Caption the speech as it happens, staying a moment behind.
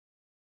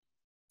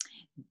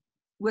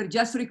we're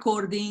just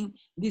recording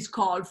this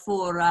call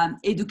for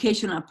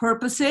educational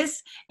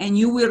purposes, and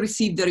you will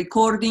receive the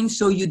recording,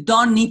 so you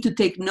don't need to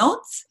take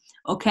notes,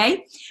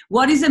 okay?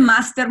 What is a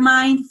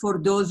mastermind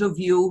for those of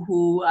you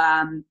who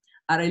are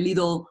a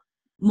little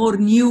more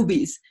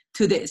newbies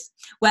to this?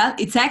 Well,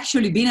 it's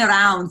actually been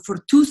around for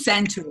 2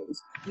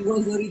 centuries. It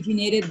was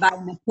originated by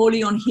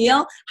Napoleon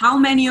Hill. How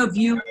many of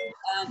you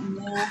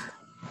know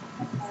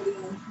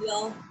Napoleon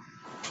Hill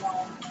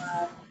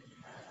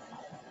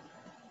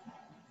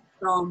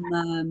from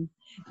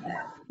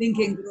Think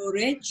and Grow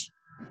Rich?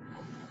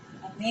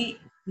 I may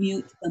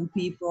mute some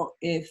people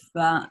if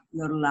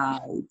you're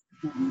loud.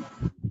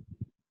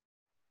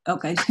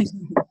 Okay.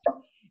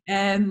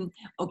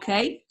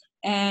 Okay,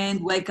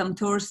 and welcome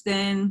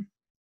Thorsten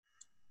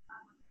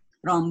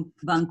from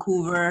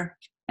Vancouver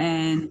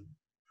and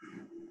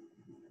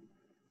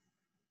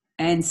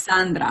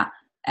Sandra.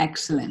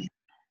 Excellent.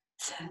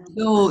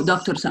 So,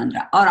 Dr.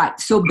 Sandra. All right.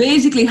 So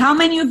basically, how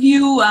many of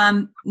you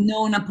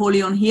know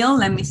Napoleon Hill?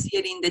 Let me see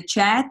it in the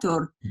chat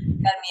or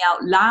tell me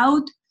out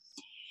loud.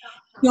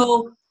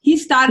 So he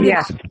started.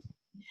 Yes.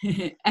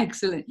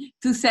 Excellent.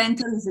 2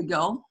 centuries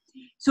ago.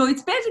 So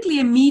it's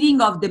basically a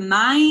meeting of the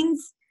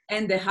minds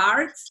and the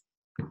hearts.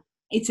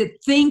 It's a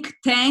think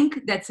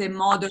tank. That's a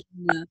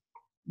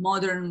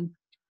modern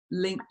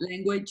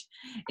language.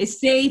 A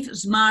safe,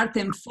 smart,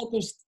 and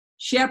focused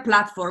share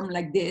platform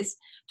like this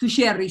to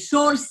share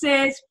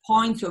resources,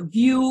 points of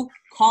view,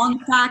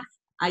 contacts,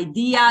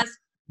 ideas,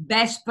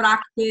 best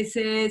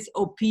practices,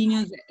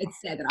 opinions,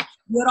 etc.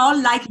 We're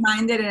all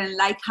like-minded and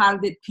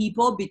like-hearted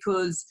people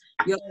because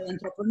you're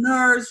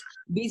entrepreneurs,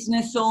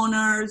 business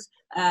owners,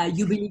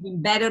 you believe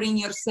in bettering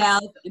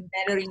yourself and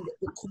bettering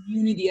the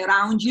community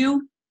around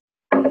you.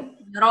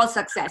 You're all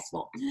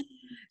successful.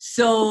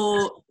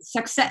 So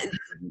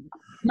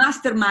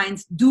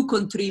masterminds do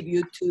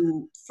contribute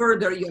to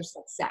further your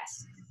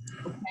success.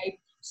 Okay.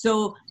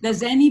 So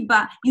does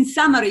anybody, in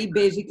summary,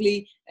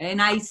 basically,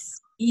 and I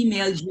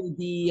emailed you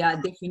the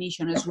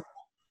definition as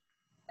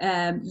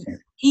well.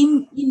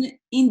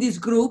 In this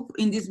group,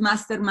 in this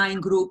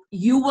mastermind group,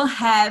 you will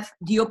have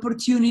the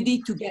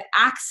opportunity to get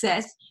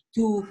access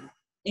to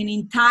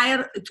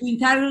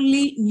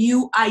entirely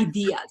new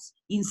ideas,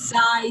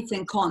 insights,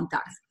 and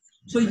contacts.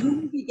 So you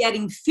will be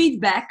getting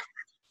feedback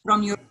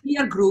from your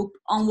peer group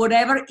on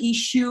whatever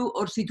issue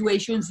or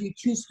situations you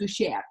choose to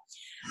share.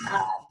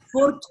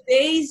 For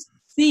today's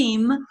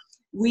theme,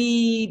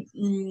 we,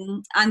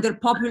 under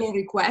popular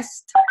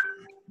request,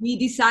 we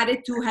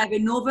decided to have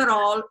an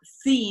overall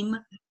theme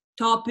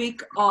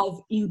topic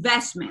of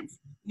investment,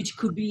 which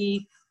could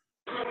be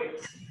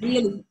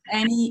really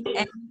any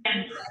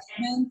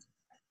investment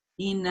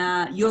in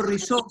your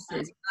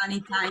resources, money,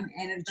 time,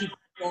 energy,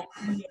 people,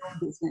 in your own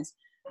business.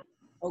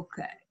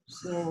 Okay,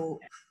 so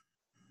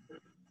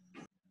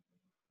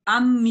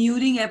I'm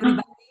muting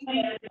everybody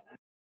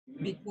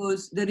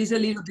because there is a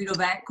little bit of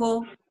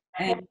echo,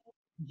 and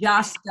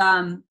just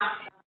unmute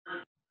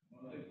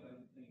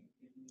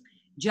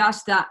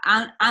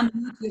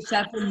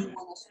yourself when you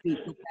want to speak,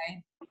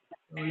 okay?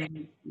 So let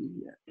me see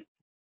here.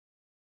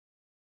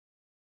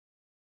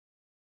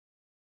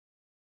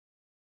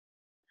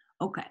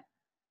 Okay.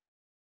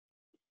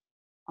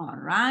 All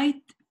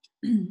right.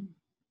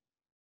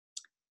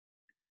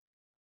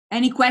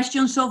 Any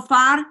questions so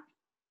far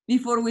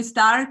before we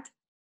start?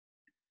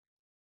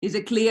 Is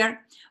it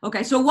clear?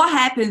 Okay, so what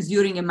happens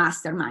during a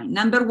mastermind?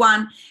 Number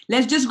one,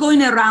 let's just go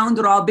in a round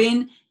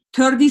robin,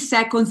 30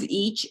 seconds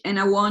each, and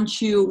I want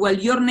you, well,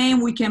 your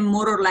name we can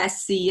more or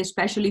less see,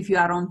 especially if you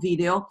are on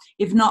video.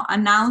 If not,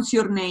 announce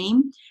your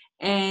name,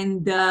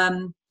 and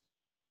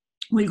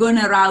we'll go in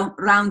a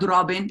round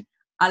robin.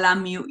 I'll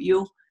unmute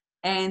you,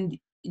 and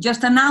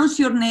just announce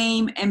your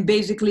name and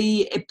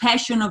basically a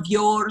passion of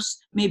yours,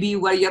 maybe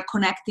where you're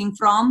connecting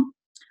from,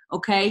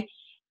 okay?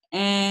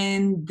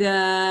 And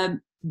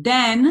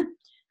then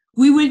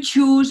we will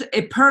choose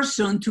a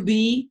person to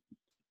be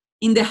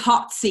in the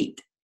hot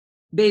seat,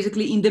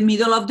 basically in the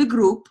middle of the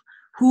group,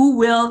 who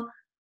will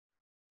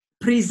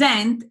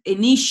present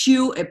an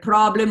issue, a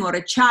problem, or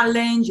a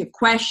challenge, a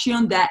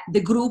question that the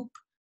group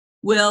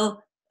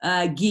will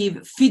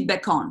give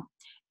feedback on.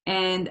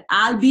 And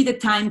I'll be the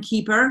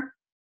timekeeper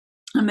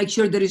and make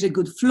sure there is a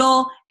good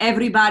flow.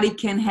 Everybody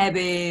can have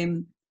a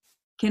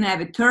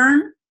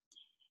turn.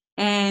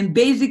 And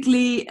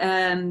basically,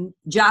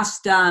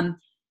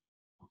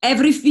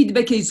 every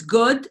feedback is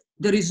good.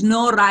 There is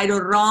no right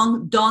or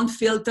wrong. Don't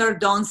filter,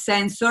 don't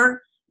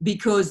censor,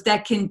 because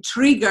that can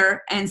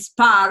trigger and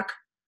spark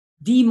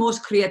the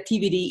most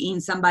creativity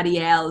in somebody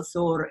else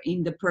or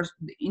in the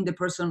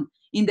person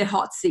in the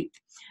hot seat.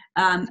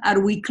 Are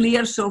we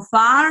clear so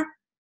far?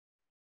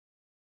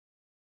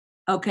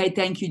 Okay,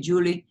 thank you,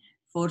 Julie,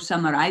 for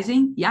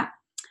summarizing. Yeah.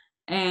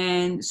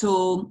 And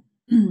so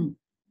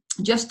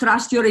just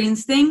trust your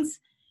instincts.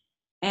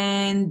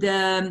 And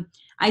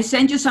I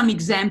sent you some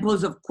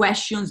examples of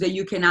questions that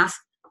you can ask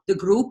the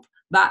group,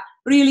 but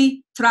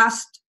really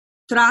trust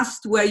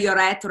where you're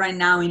at right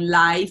now in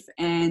life,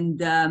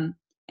 and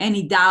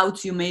any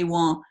doubts you may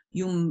want,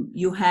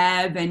 you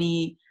have,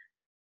 any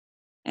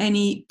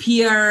any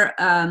peer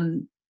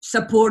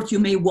support you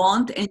may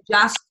want, and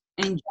just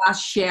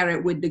share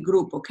it with the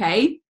group,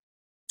 okay?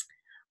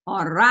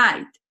 All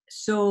right.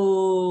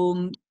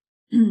 So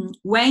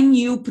when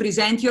you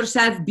present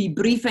yourself, be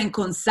brief and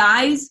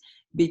concise,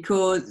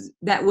 because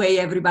that way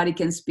everybody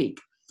can speak.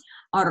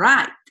 All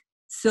right.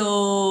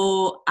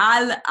 So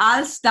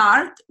I'll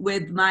start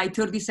with my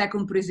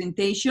 30-second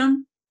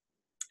presentation,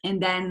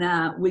 and then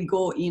we'll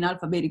go in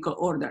alphabetical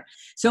order.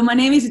 So my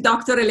name is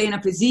Dr. Elena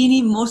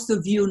Pesini. Most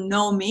of you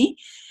know me,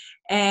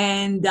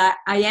 and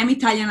I am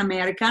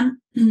Italian-American.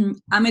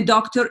 I'm a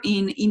doctor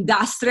in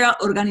industrial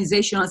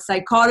organizational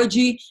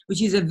psychology,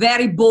 which is a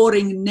very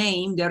boring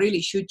name. They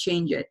really should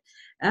change it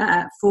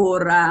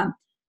for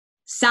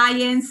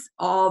science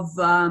of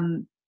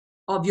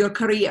your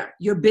career,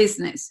 your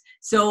business.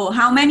 So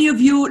how many of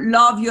you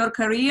love your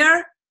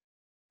career?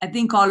 I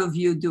think all of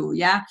you do,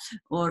 yeah?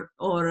 Or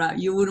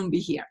you wouldn't be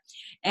here.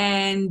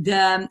 And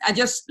I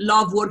just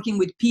love working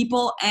with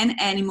people and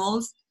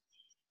animals.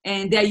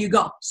 And there you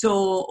go.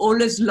 So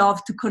always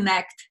love to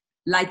connect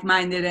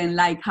like-minded and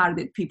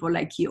like-hearted people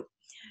like you.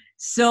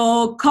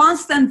 So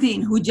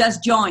Konstantin, who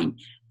just joined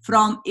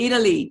from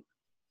Italy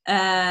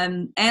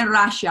and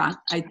Russia,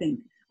 I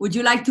think. Would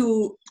you like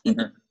to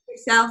introduce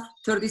yourself?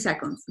 30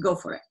 seconds. Go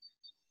for it.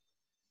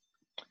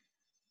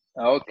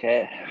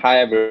 Okay. Hi,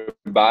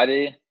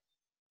 everybody.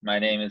 My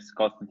name is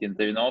Konstantin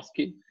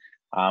Zavinovsky.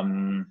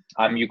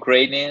 I'm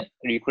Ukrainian,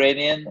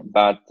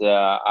 but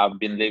I've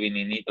been living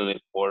in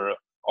Italy for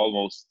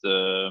almost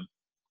 20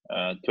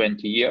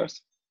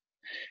 years.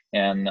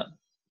 And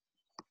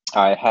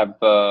I have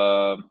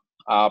a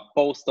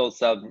postal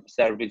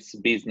service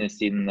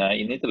business in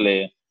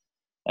Italy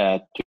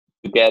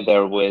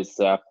together with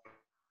a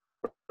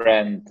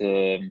friend,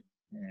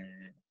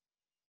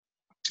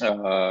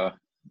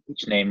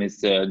 which name is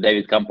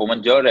David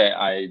Campomaggiore.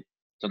 I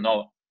don't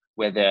know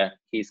whether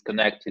he's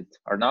connected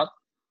or not.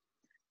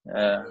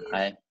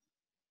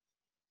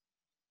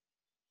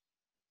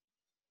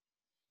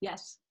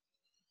 Yes.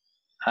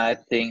 I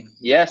think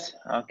yes.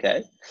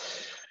 Okay.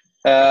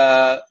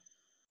 And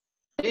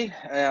I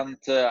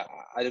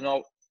don't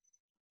know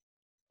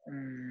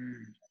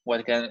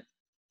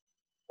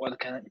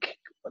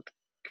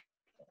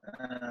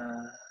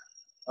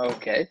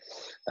okay.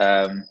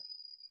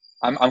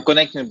 I'm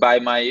connected by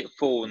my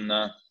phone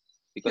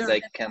because sure,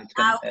 I can't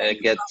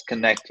get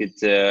connected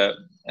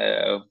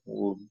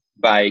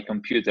by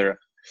computer.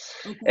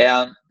 Okay.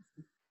 And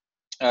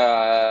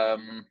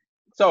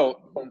so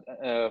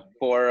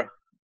for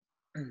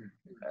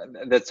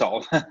that's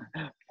all.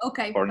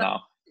 Okay. For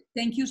now.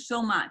 Thank you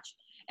so much.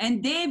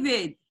 And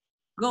David,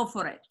 go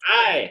for it.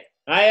 Hi,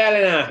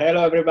 Elena.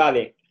 Hello,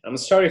 everybody. I'm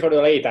sorry for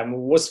the late. I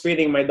was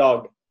feeding my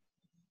dog.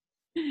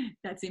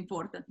 That's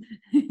important.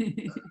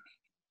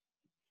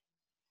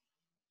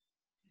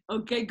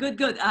 Okay, good.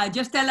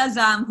 Just tell us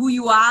who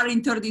you are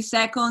in 30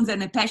 seconds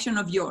and a passion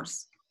of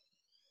yours.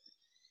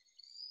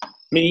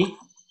 Me?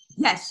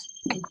 Yes.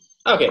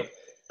 Okay,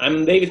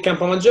 I'm David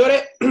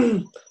Campomaggiore.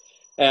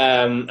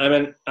 I'm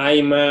an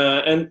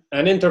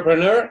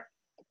entrepreneur.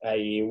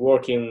 I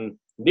work in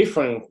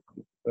different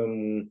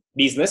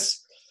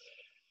business,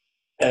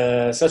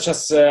 such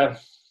as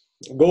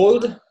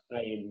gold.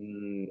 I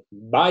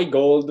buy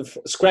gold,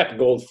 scrap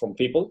gold from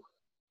people,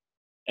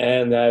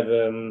 and I have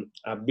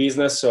a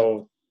business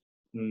of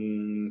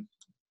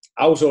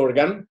House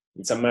Organ.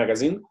 It's a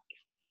magazine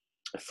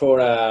for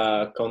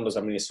a condos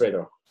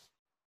administrator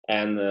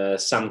and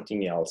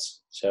something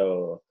else.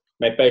 So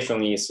my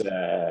passion is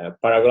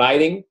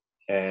paragliding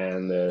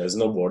and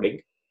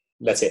snowboarding.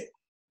 That's it.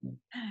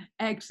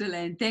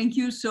 Excellent. Thank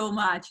you so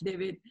much,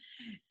 David.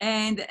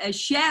 And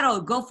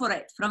Cheryl, go for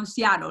it, from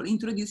Seattle.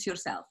 Introduce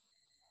yourself.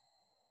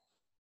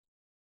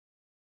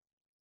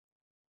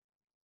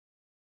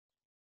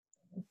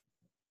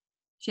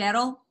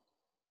 Cheryl?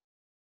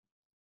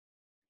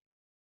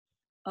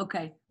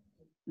 Okay,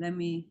 let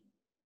me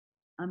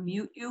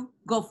unmute you.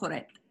 Go for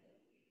it.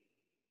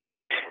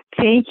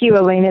 Thank you,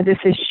 Elena. This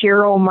is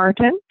Cheryl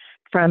Martin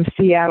from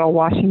Seattle,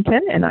 Washington,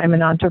 and I'm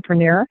an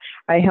entrepreneur.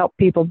 I help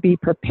people be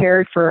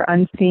prepared for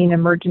unseen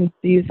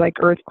emergencies like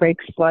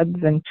earthquakes,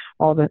 floods, and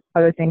all the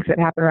other things that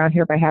happen around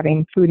here by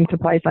having food and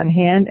supplies on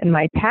hand. And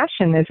my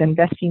passion is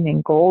investing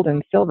in gold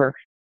and silver.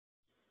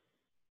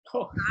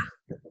 Oh.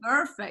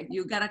 Perfect.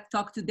 You got to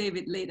talk to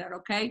David later,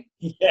 okay?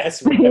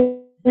 Yes.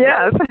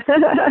 Yes.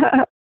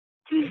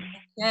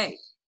 Okay.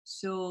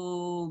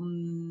 So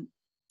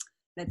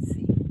let's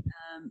see.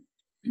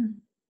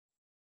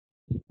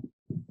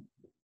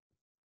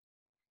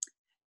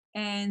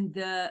 And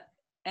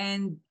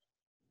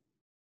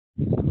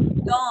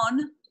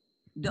Dawn,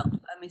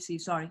 let me see,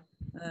 sorry.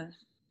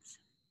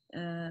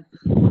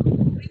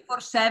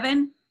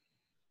 347.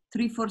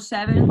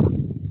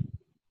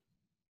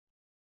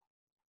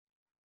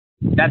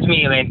 That's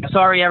me, Elaine.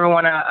 Sorry,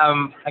 everyone.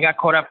 I got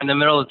caught up in the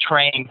middle of the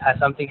train. Had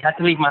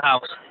to leave my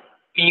house.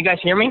 Can you guys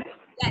hear me?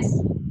 Yes.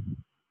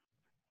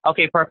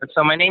 Okay, perfect.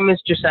 So my name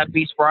is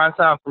Giuseppe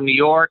Speranza. I'm from New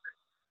York.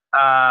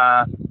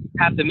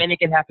 Half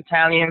Dominican, half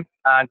Italian.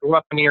 Grew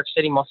up in New York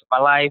City most of my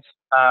life.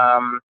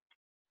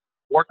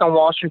 worked on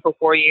Wall Street for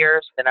 4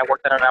 years. Then I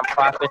worked at a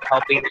nonprofit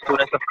helping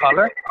students of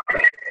color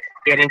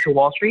get into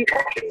Wall Street.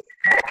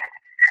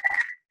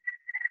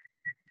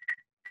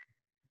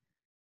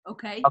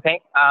 Okay.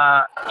 Okay.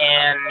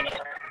 And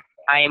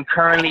I am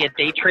currently a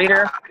day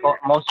trader,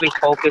 mostly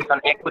focused on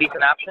equities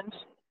and options.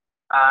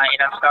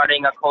 And I'm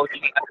starting a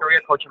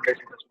career coaching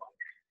business as well.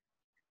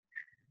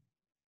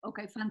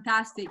 Okay,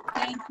 fantastic.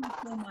 Thank you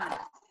so much,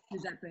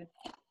 Giuseppe.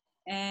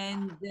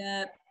 And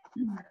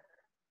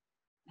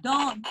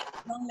Don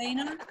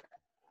Lehner?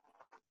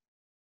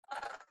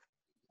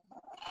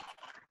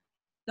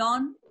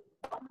 Don?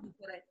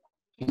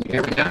 Can you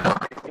hear me now?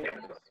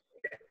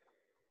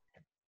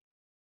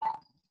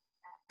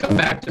 Come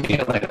back to me,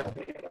 Elena.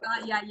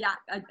 Yeah.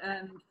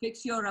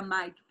 Fix your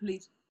mic,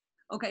 please.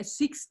 Okay,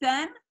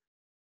 610.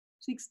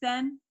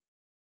 610.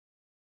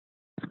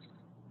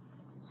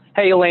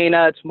 Hey,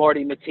 Elena, it's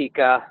Marty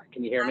Matika.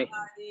 Can you hear me? Hi,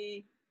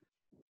 Marty.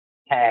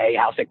 Hey,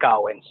 how's it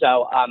going?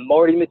 So I'm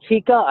Marty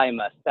Matika. I'm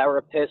a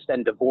therapist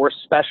and divorce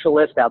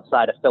specialist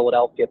outside of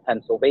Philadelphia,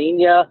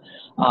 Pennsylvania.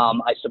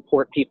 I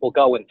support people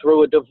going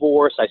through a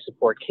divorce. I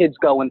support kids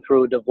going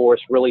through a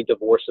divorce. Really,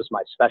 divorce is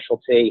my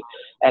specialty.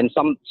 And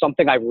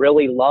something I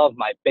really love,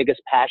 my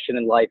biggest passion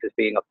in life is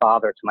being a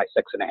father to my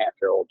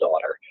 6.5-year-old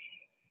daughter.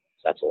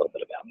 So that's a little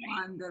bit about me.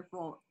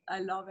 Wonderful. I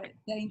love it.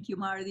 Thank you,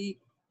 Marty.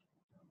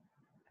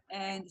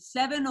 And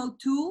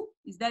 702,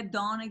 is that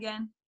Dawn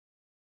again?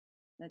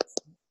 That's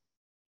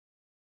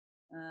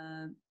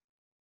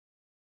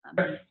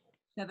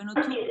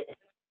 702.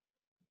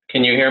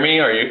 Can you hear me?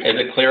 Is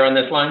it clear on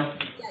this line?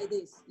 Yeah, it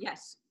is.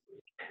 Yes.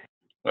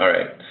 All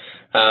right.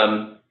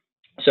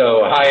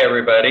 So hi,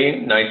 everybody.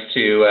 Nice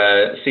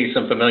to see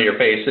some familiar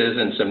faces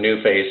and some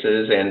new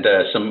faces and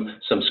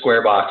some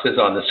square boxes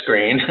on the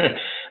screen.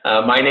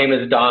 My name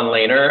is Don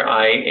Lehner.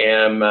 I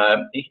am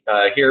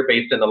here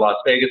based in the Las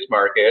Vegas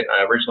market,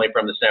 originally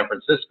from the San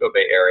Francisco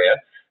Bay Area.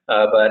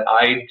 But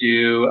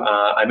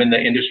I'm in the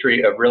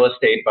industry of real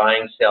estate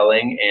buying,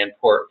 selling, and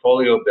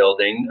portfolio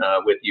building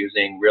with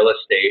using real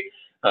estate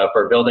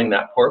for building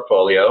that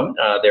portfolio.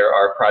 There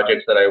are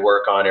projects that I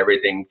work on,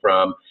 everything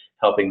from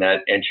helping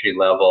that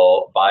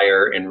entry-level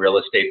buyer in real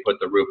estate put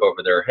the roof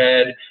over their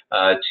head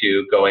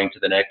to going to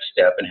the next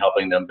step and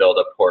helping them build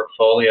a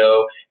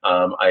portfolio.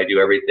 I do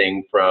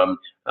everything from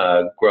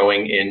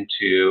growing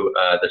into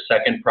the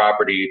second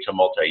property to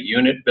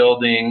multi-unit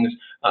buildings,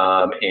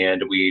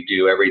 and we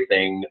do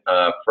everything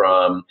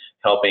from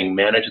helping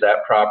manage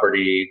that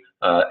property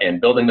and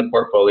building the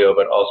portfolio,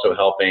 but also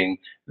helping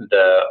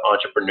the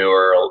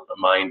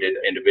entrepreneurial-minded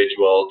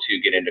individual to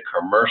get into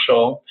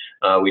commercial.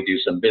 We do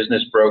some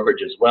business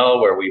brokerage as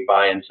well, where we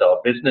buy and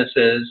sell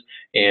businesses,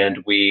 and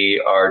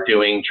we are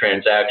doing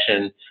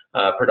transaction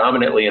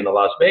predominantly in the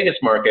Las Vegas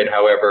market.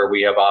 However,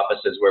 we have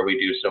offices where we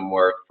do some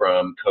work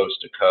from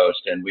coast to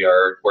coast, and we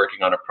are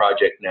working on a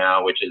project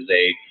now, which is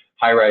a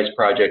high-rise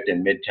project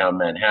in Midtown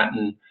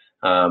Manhattan.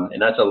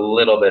 And that's a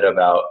little bit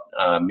about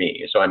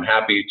me. So I'm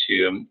happy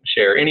to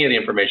share any of the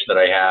information that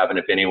I have, and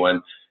if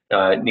anyone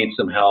needs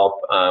some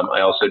help,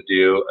 I also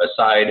do a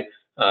side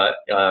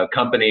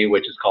company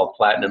which is called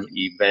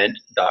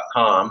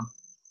PlatinumEvent.com.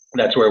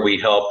 That's where we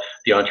help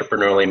the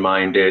entrepreneurially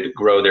minded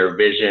grow their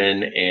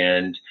vision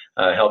and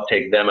help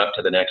take them up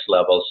to the next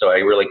level. So I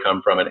really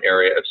come from an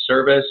area of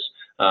service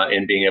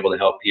in being able to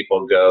help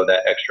people go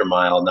that extra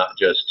mile, not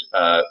just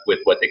with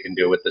what they can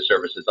do with the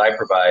services I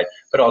provide,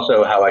 but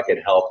also how I could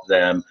help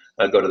them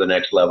go to the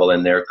next level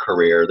in their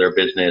career, their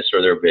business,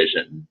 or their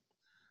vision.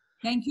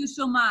 Thank you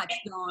so much,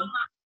 Don.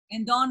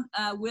 And Don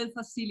will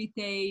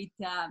facilitate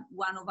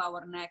one of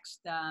our next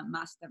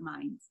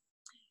masterminds.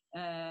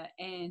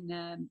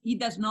 And he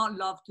does not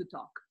love to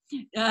talk.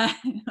 All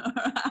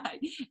right.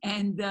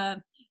 And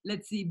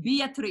let's see,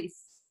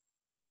 Beatrice.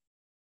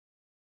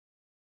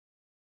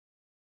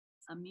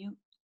 Unmute.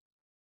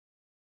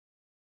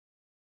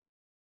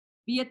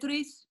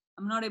 Beatrice,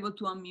 I'm not able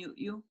to unmute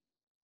you.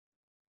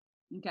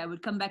 Okay, we'll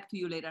come back to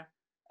you later.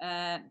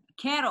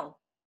 Carol.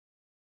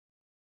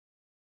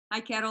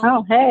 Hi, Carol.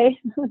 Oh, hey.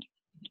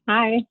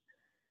 Hi.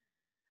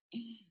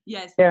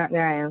 Yes. There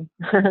I am.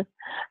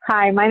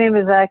 Hi, my name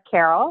is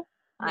Carol.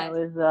 Yes. I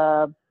was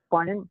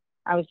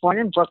born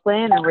in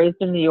Brooklyn and raised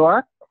in New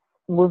York.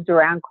 Moved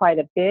around quite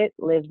a bit.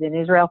 Lived in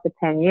Israel for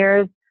 10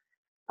 years.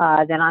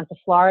 Then on to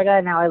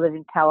Florida. Now I live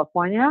in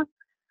California.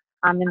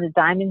 I'm in the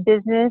diamond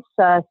business,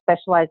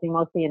 specializing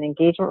mostly in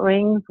engagement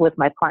rings with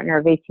my partner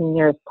of 18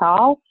 years,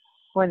 Paul.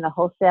 We're in the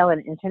wholesale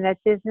and internet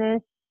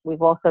business.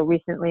 We've also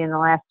recently, in the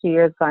last 2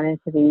 years, gone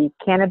into the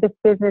cannabis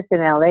business in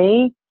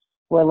LA.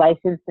 We're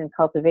licensed in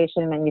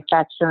cultivation,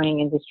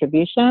 manufacturing, and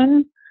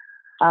distribution.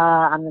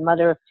 I'm the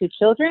mother of 2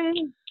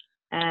 children,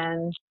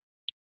 and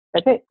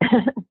that's it.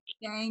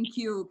 Thank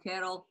you,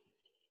 Carol.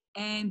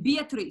 And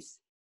Beatrice.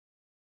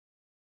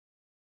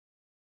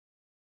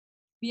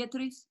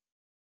 Beatrice?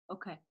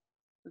 Okay.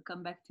 We'll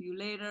come back to you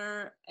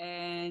later.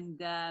 And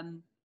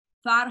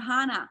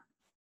Farhana.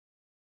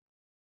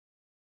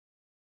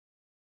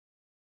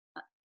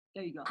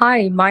 There you go.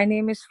 Hi, my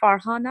name is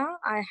Farhana.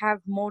 I have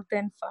more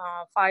than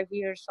 5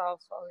 years of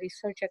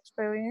research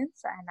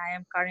experience, and I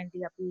am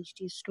currently a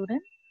PhD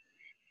student.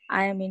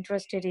 I am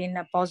interested in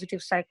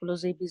positive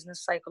psychology,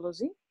 business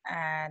psychology,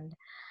 and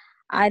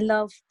I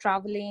love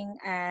traveling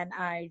and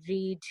I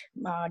read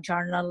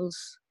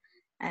journals,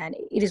 and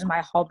it is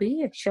my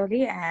hobby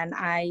actually. And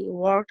I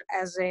worked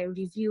as a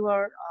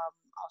reviewer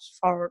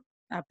for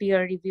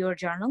peer reviewer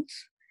journals.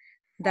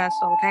 That's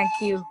all. Thank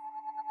you.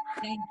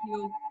 Thank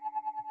you.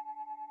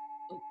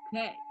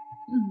 Okay.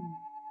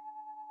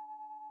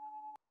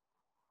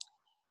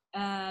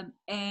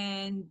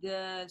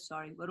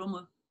 Sorry, we're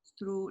almost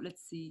through.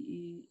 Let's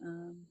see.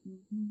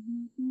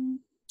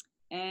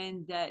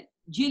 And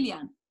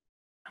Jillian.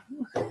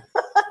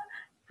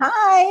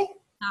 Hi.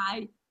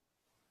 Hi.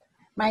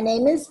 My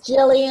name is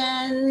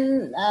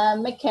Jillian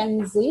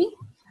McKenzie.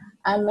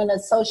 I'm an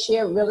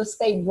associate real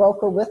estate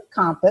broker with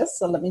Compass.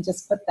 So let me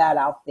just put that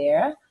out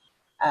there.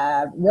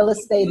 Real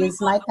estate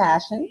is my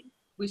passion.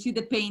 We see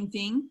the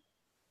painting.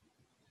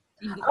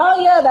 Oh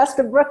yeah, that's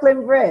the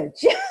Brooklyn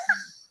Bridge.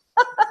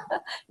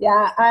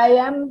 Yeah, I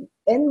am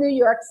in New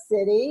York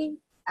City,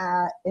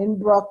 in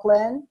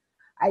Brooklyn.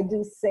 I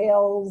do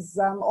sales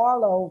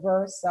all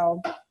over.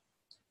 So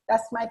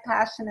that's my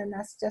passion and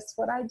that's just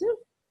what I do.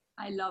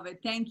 I love it.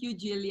 Thank you,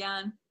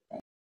 Jillian.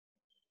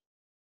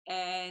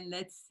 And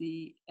let's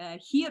see,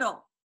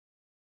 Hiro.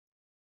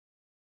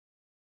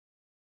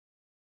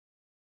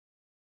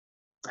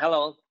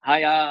 Hello.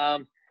 Hi,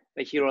 I'm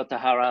Hiro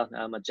Tahara.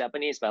 I'm a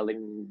Japanese, but I live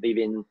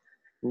in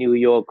New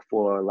York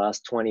for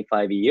last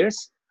 25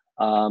 years.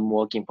 I'm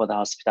working for the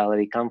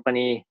hospitality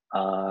company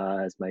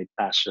as my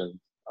passion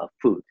of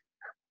food.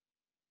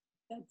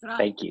 That's right.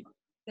 Thank you.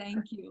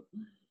 Thank you.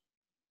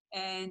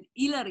 And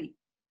Hilary.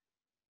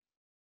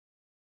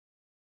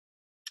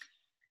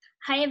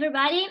 Hi,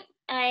 everybody.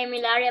 I'm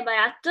Ilaria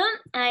Baratto.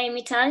 I'm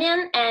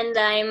Italian and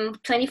I'm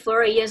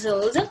 24 years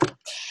old.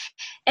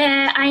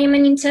 I am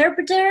an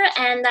interpreter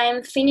and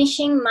I'm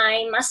finishing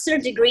my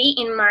master's degree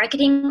in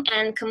marketing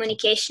and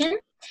communication.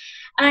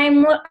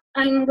 I'm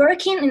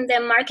working in the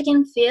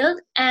marketing field,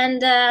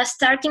 and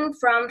starting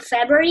from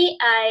February,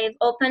 I've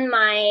opened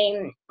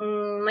my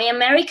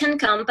American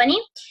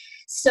company.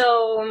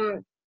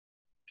 So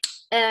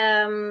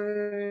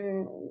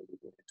I'm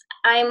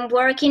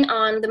working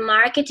on the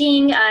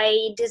marketing.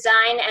 I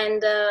design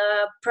and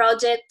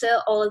project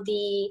all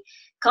the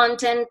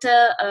content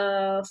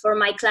for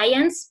my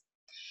clients.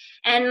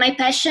 And my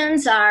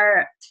passions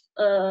are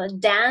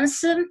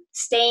dance,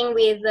 staying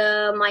with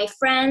my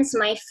friends,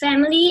 my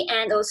family,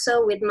 and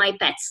also with my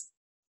pets.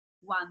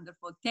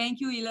 Wonderful.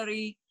 Thank you,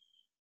 Hilary.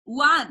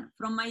 Juan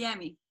from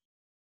Miami.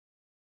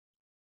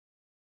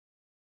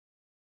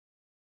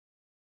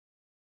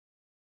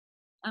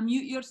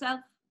 Unmute yourself.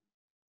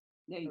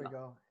 There you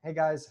go. Hey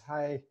guys,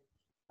 hi.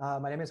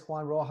 My name is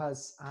Juan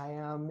Rojas. I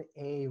am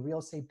a real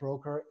estate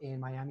broker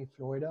in Miami,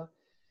 Florida.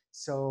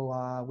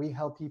 So we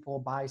help people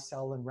buy,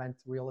 sell, and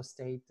rent real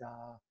estate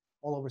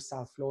all over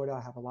South Florida.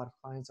 I have a lot of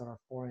clients that are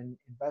foreign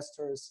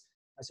investors.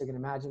 As you can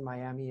imagine,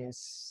 Miami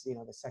is,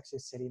 the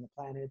sexiest city on the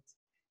planet.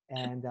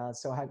 And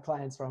so I have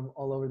clients from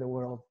all over the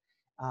world.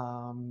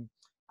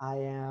 I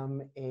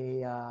am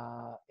a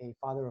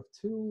father of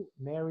two,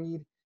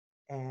 married,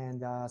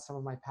 and some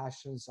of my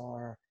passions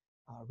are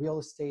real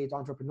estate,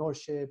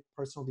 entrepreneurship,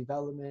 personal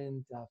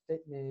development,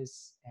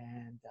 fitness,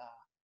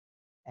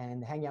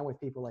 and hanging out with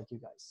people like you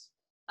guys.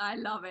 I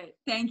love it.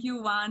 Thank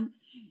you, Juan.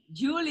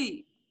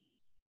 Julie.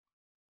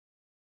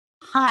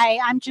 Hi,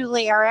 I'm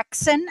Julie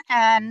Erickson,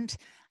 and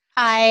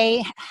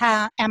I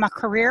am a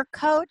career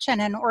coach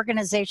and an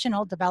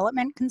organizational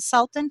development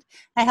consultant.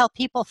 I help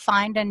people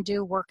find and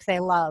do work they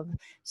love.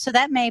 So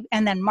that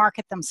and then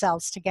market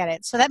themselves to get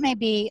it. So that may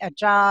be a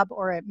job,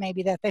 or it may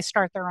be that they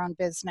start their own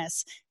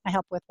business. I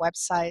help with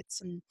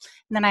websites, and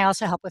then I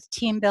also help with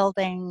team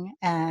building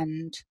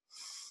and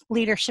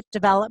leadership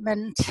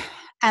development.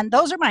 And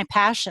those are my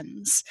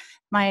passions.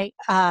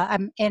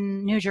 I'm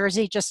in New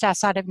Jersey, just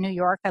outside of New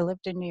York. I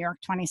lived in New York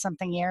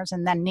 20-something years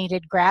and then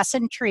needed grass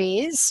and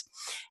trees.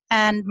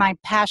 And my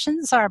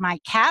passions are my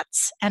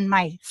cats and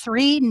my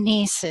 3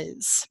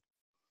 nieces.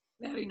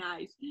 Very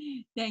nice.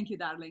 Thank you,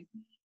 darling.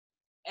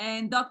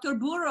 And Dr.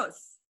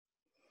 Burros.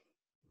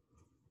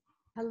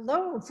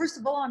 Hello. First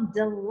of all, I'm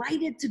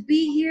delighted to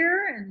be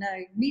here and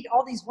meet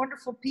all these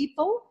wonderful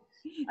people.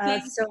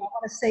 So I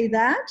want to say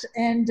that.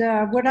 And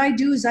what I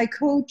do is I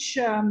coach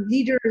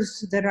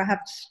leaders that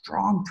have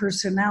strong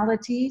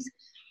personalities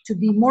to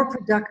be more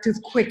productive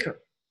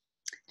quicker.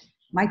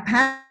 My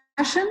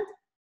passion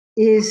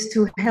is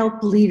to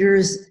help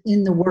leaders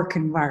in the work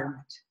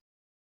environment.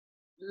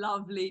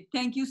 Lovely.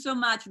 Thank you so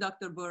much,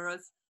 Dr.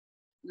 Burros.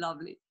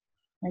 Lovely.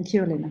 Thank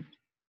you, Elena.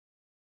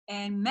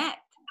 And Matt.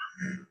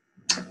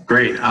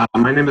 Great.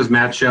 My name is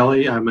Matt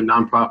Shelley. I'm a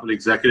nonprofit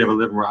executive. I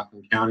live in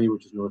Rockland County,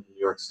 which is north of New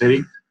York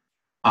City.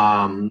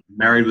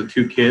 Married with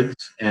 2 kids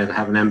and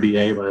have an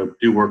MBA, but I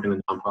do work in the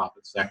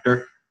nonprofit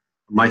sector.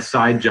 My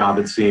side job,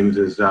 it seems,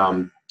 is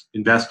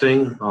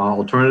investing,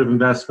 alternative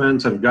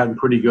investments. I've gotten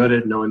pretty good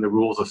at knowing the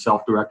rules of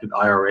self-directed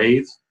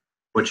IRAs.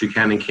 what you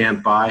can and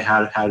can't buy,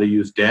 how to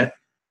use debt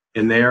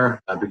in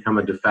there. I've become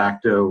a de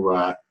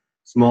facto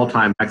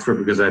small-time expert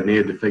because I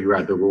needed to figure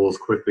out the rules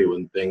quickly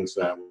when things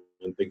don't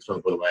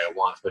go the way I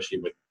want,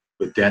 especially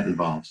with debt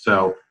involved.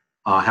 So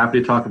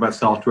happy to talk about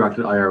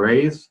self-directed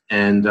IRAs.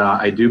 And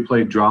I do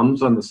play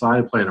drums on the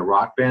side. I play in a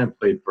rock band. I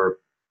played for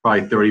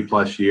probably 30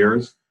 plus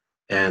years.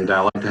 And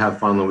I like to have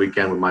fun on the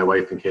weekend with my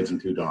wife and kids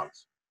and 2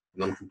 dogs.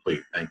 And I'm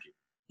complete. Thank you.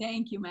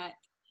 Thank you, Matt.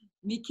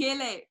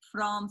 Michele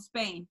from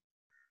Spain.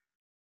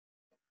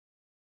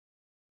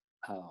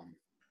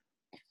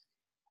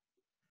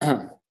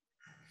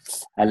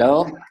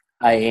 Hello,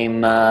 I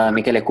am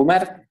Michele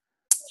Kumer.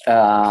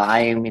 I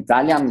am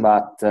Italian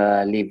but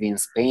live in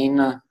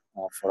Spain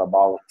for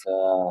about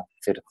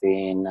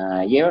 13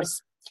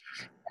 years.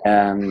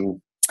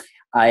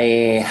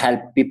 I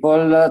help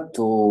people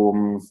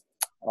to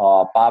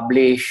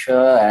publish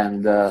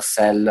and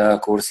sell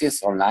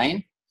courses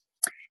online,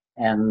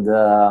 and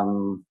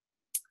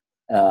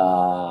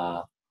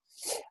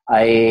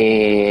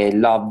I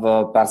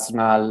love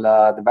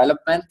personal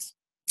development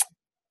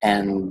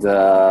and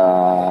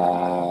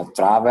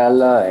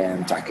travel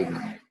and trekking.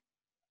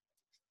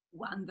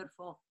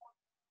 Wonderful.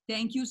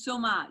 Thank you so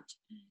much.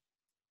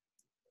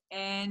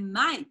 And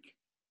Mike.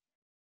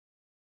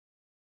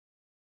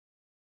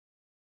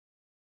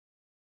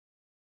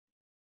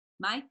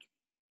 Mike?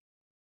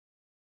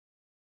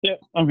 Yeah,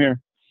 I'm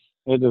here.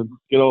 I had to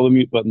get all the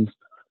mute buttons.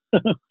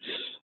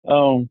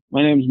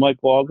 My name is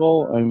Mike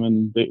Woggle. I'm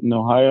in Dayton,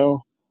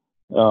 Ohio.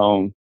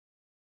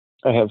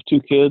 I have 2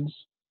 kids.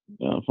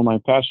 For my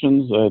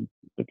passions, I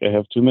think I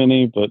have too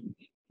many, but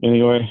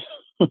anyway,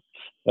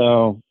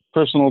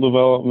 personal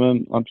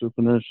development,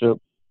 entrepreneurship.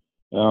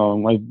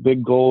 My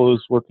big goal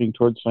is working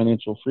towards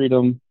financial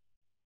freedom.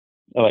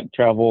 I like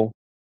travel.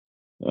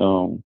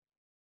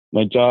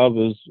 My job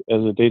is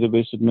as a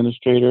database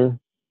administrator,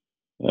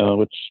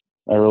 which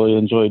I really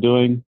enjoy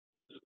doing.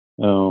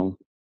 And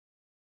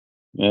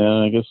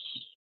I guess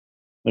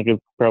I could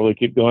probably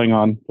keep going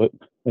on, but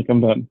I think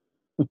I'm done.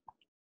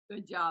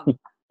 Good job.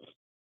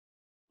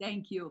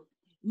 Thank you.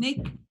 Nick?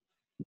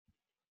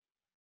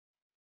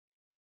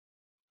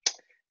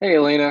 Hey,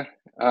 Elena.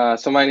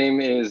 So my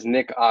name is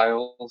Nick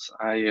Isles.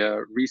 I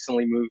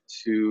recently moved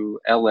to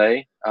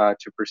LA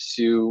to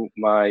pursue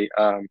my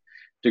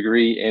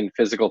degree in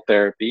physical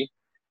therapy.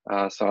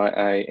 So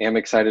I am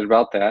excited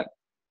about that.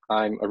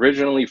 I'm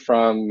originally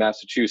from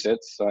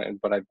Massachusetts,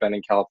 but I've been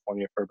in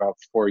California for about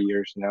 4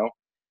 years now.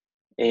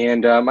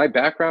 And my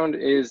background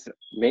is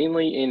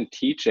mainly in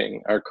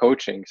teaching or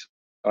coaching.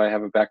 So I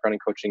have a background in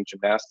coaching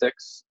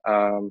gymnastics,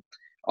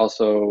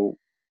 also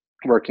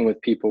working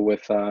with people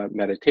with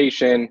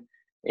meditation,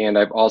 and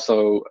I've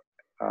also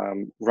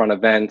run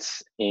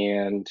events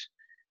and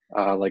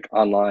like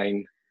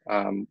online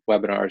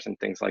webinars and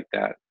things like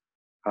that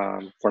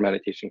for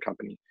meditation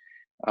company.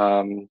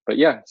 But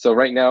yeah, so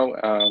right now,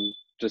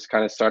 just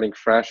kind of starting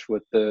fresh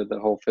with the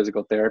whole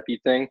physical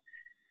therapy thing.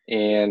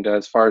 And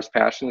as far as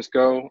passions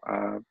go,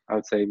 I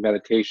would say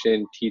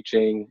meditation,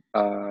 teaching,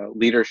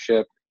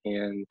 leadership,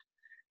 and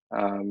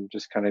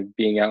just kind of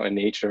being out in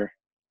nature.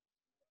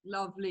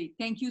 Lovely.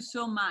 Thank you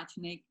so much,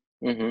 Nick.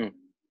 Mm-hmm.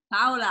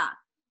 Paola.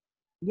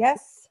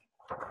 Yes.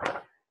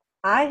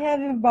 Hi,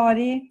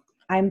 everybody.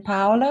 I'm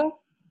Paola.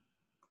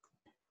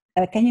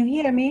 Can you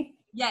hear me?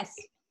 Yes.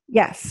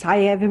 Yes.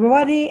 Hi,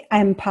 everybody.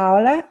 I'm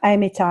Paola.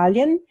 I'm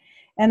Italian,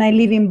 and I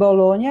live in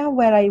Bologna,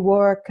 where I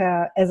work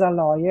as a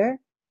lawyer.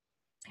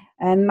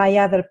 And my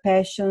other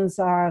passions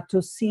are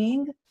to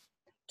sing,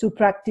 to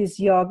practice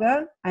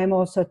yoga. I'm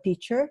also a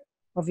teacher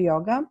of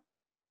yoga.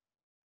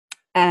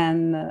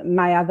 And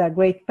my other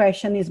great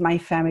passion is my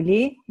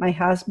family, my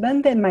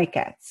husband, and my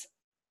cats.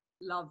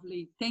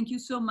 Lovely. Thank you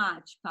so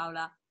much,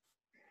 Paola.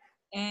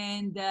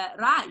 And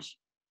Raj.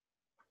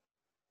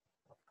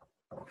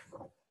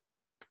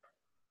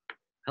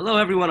 Hello,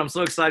 everyone. I'm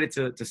so excited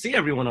to see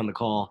everyone on the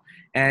call.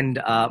 And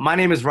my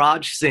name is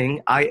Raj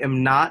Singh. I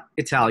am not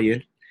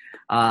Italian.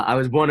 I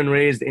was born and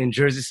raised in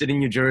Jersey City,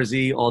 New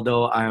Jersey,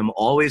 although I am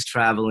always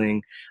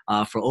traveling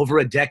for over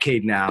a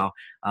decade now.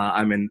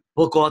 I'm a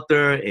book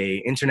author,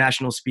 an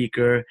international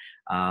speaker.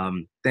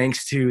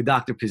 Thanks to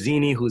Dr.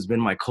 Pizzini, who's been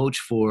my coach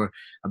for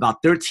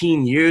about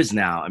 13 years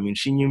now. I mean,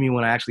 she knew me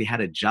when I actually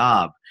had a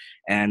job,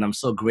 and I'm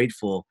so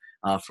grateful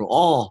for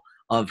all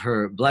of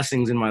her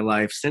blessings in my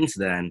life since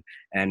then.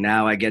 And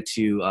now I get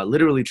to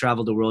literally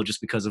travel the world just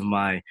because of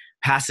my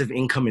passive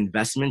income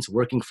investments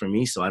working for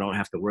me, so I don't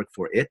have to work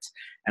for it.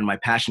 And my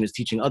passion is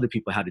teaching other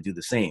people how to do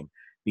the same.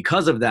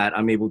 Because of that,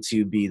 I'm able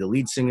to be the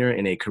lead singer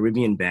in a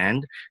Caribbean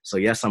band. So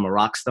yes, I'm a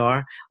rock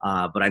star,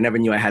 but I never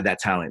knew I had that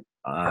talent.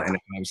 And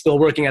if I'm still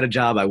working at a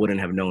job, I wouldn't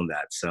have known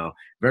that. So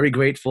very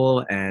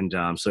grateful, and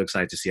I'm so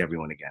excited to see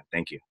everyone again.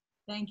 Thank you.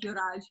 Thank you,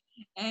 Raj.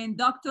 And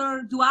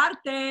Dr.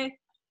 Duarte.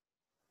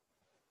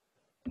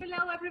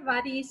 Hello,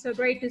 everybody. So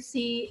great to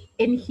see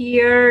and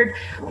hear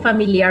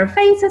familiar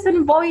faces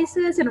and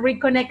voices and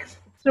reconnect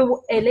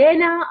through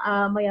Elena,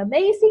 my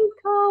amazing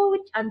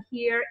coach. I'm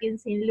here in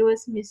St.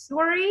 Louis,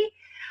 Missouri.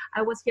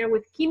 I was here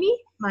with Kimi,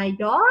 my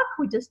dog,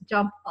 who just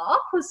jumped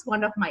off, who's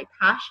one of my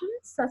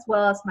passions, as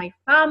well as my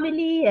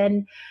family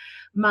and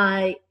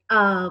my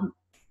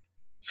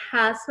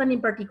husband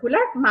in particular.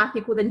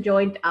 Matthew couldn't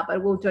join,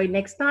 but will join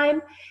next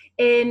time.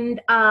 And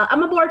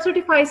I'm a board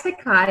certified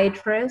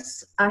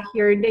psychiatrist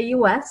here in the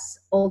US,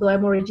 although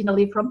I'm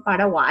originally from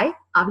Paraguay.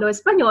 Hablo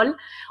español.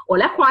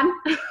 Hola, Juan.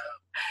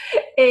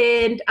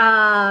 And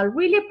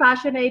really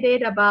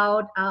passionate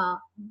about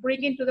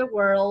bringing to the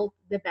world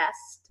the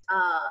best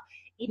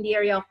in the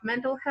area of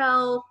mental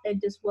health and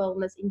just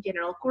wellness in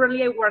general.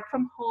 Currently, I work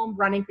from home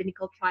running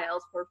clinical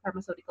trials for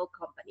pharmaceutical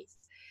companies.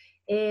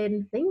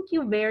 And thank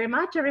you very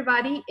much,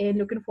 everybody, and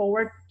looking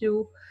forward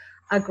to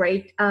a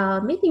great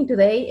meeting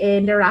today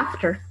and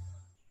thereafter.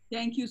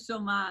 Thank you so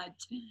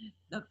much,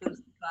 Dr.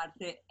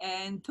 Zuparte.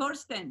 And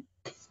Torsten.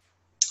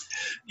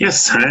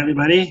 Yes, hi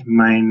everybody.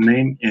 My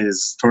name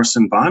is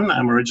Torsten Bahn.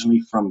 I'm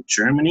originally from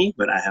Germany,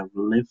 but I have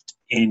lived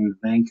in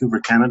Vancouver,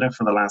 Canada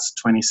for the last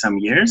 20-some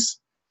years.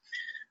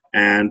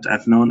 And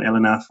I've known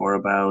Elena for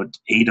about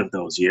 8 of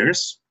those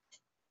years.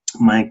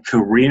 My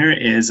career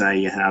is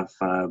I have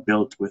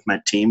built with my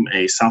team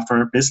a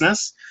software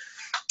business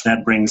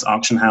that brings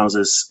auction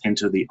houses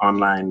into the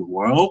online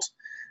world.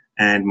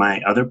 And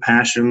my other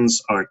passions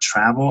are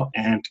travel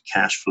and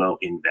cash flow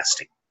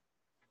investing.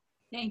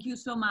 Thank you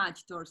so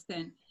much,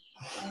 Torsten.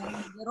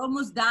 We're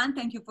almost done.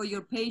 Thank you for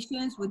your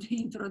patience with the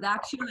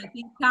introduction. I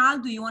think, Tal,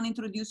 do you want to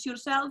introduce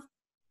yourself?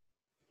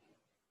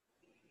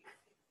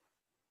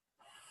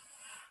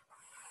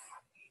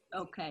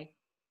 Okay.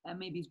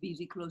 Maybe he's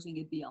busy closing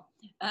a deal.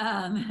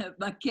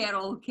 But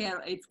Carol,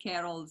 it's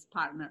Carol's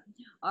partner.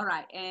 All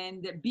right.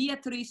 And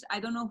Beatrice, I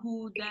don't know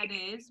who that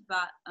is,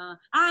 but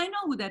I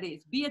know who that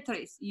is.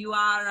 Beatrice, you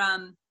are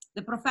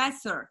the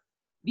professor.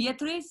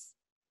 Beatrice?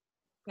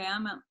 Okay,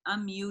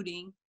 I'm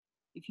muting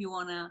if you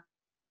want to.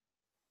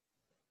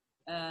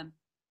 Let's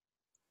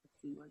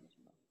see, where did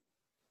you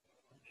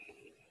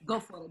go? Go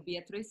for it,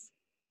 Beatrice.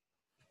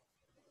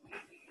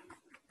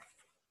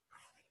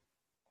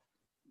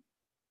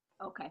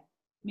 Okay.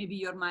 Maybe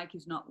your mic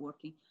is not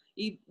working.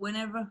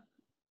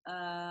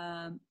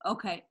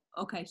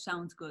 Okay,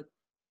 sounds good.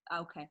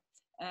 Okay.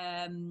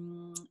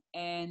 And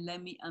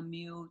let me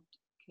unmute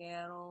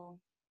Carol.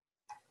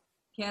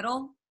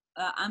 Carol,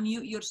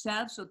 unmute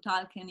yourself so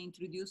Tal can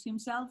introduce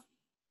himself.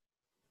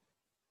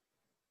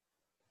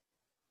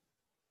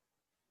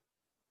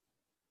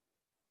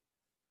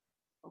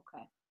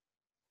 Okay.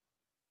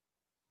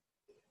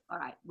 All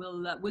right,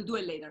 we'll do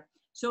it later.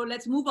 So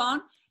let's move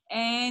on.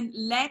 And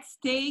let's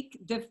take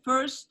the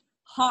first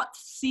hot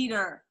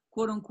seater,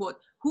 quote unquote,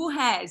 who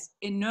has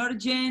an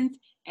urgent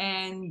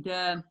and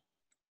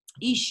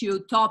issue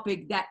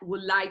topic that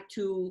would like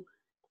to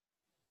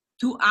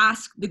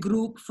ask the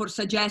group for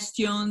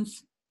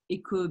suggestions.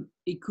 It could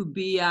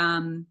be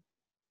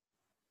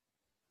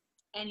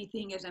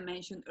anything, as I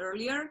mentioned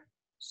earlier.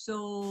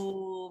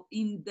 So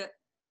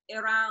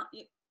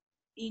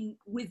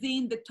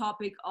within the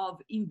topic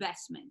of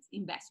investments.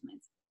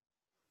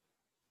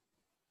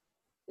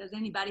 Does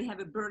anybody have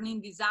a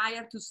burning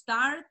desire to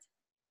start?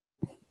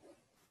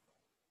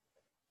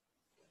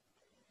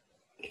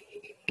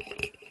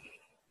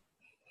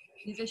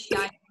 He's a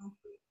shy.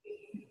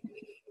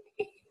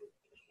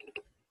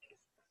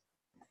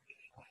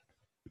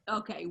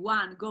 Okay,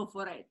 Juan, go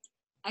for it.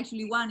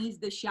 Actually, Juan is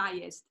the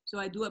shyest, so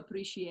I do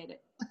appreciate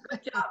it.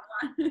 Good job,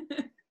 Juan.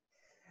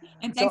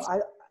 And thanks.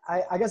 So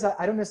I guess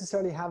I don't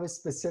necessarily have a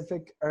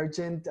specific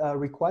urgent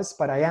request,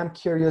 but I am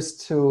curious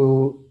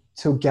to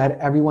get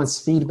everyone's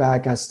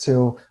feedback as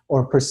to,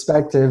 or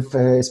perspective,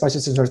 especially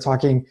since we're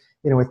talking,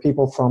 with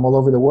people from all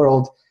over the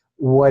world,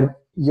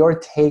 what your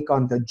take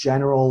on the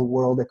general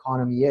world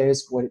economy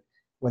is,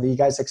 whether you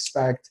guys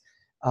expect,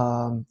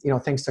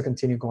 things to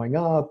continue going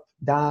up,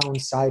 down,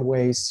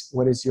 sideways.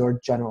 What is your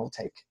general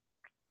take?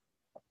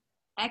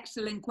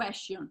 Excellent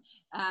question.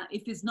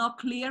 If it's not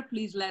clear,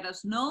 please let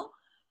us know.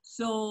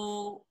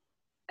 So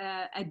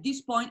at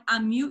this point,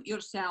 unmute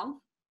yourself.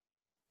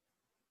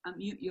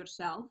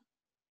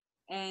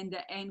 And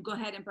go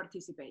ahead and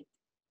participate.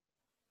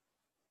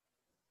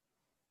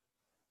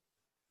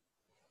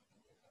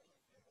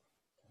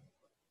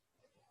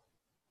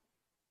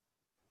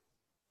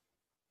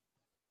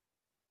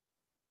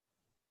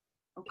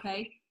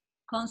 Okay,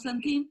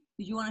 Konstantin,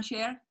 did you want to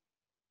share?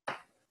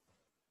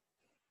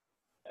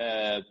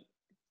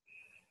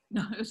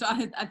 No, so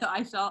I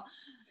thought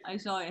I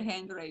saw a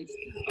hand raised.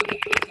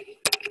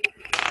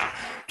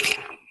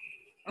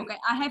 Okay,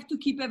 I have to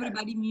keep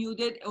everybody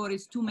muted, or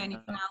it's too many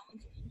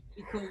sounds,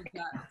 because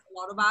a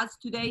lot of us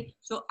today.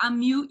 So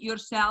unmute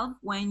yourself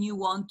when you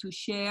want to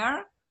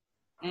share,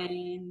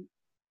 and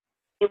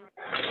or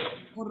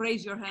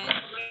raise your hand.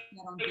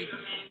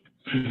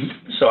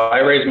 So I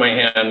raise my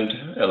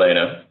hand,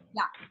 Elena.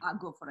 Yeah, I'll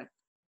go for it.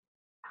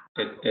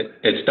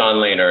 It's Don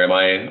Lehner. Am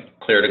I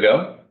clear to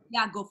go?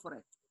 Yeah, go for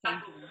it.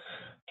 Thank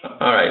you.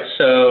 All right.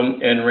 So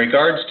in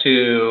regards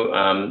to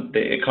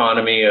the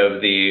economy of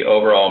the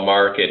overall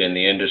market in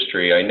the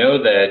industry, I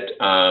know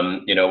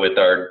that, you know, with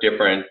our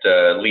different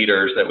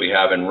leaders that we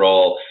have in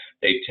role,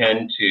 they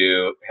tend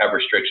to have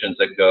restrictions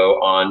that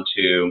go on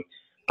to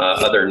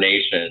other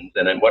nations.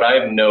 And then what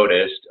I've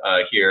noticed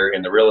here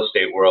in the real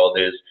estate world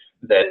is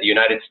that the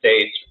United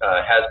States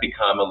has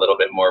become a little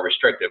bit more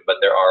restrictive, but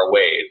there are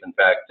ways. In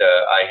fact,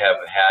 I have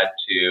had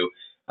to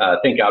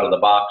think out of the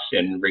box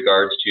in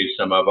regards to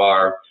some of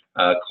our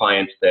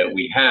clients that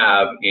we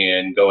have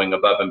in going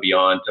above and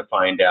beyond to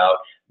find out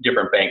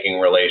different banking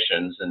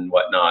relations and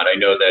whatnot. I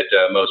know that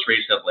most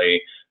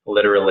recently,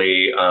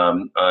 literally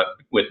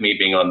with me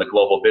being on the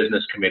Global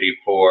Business Committee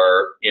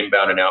for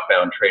inbound and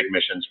outbound trade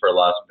missions for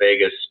Las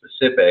Vegas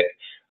specific,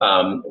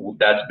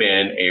 that's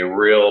been a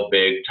real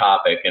big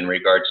topic in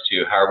regards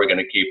to how are we going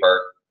to keep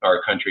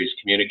our countries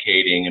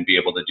communicating and be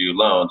able to do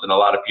loans. And a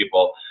lot of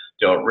people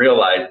don't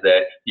realize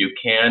that you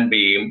can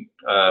be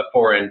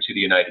foreign to the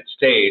United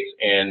States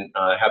and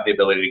have the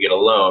ability to get a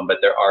loan, but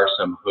there are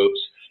some hoops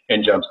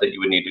and jumps that you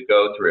would need to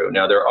go through.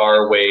 Now, there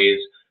are ways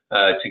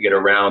to get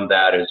around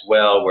that as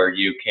well, where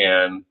you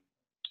can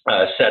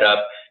set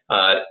up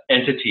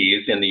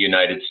entities in the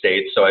United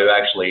States. So I've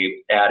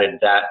actually added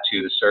that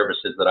to the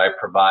services that I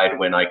provide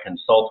when I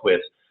consult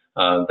with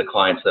the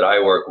clients that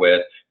I work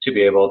with, to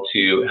be able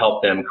to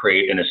help them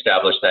create and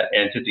establish that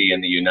entity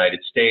in the United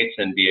States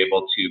and be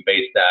able to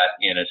base that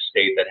in a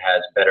state that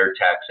has better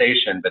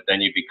taxation, but then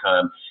you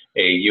become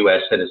a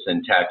U.S.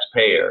 citizen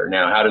taxpayer.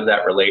 Now, how does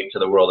that relate to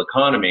the world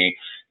economy?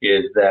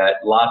 Is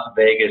that Las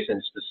Vegas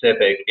in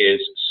specific is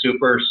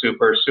super,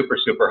 super, super,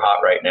 super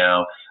hot right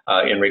now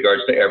in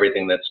regards to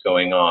everything that's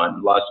going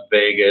on. Las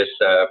Vegas,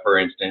 for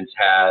instance,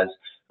 has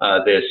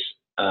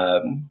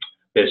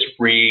this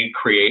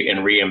recreate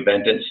and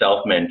reinvent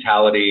itself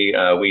mentality.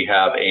 We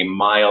have a 1.5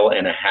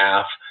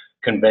 mile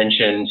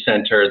convention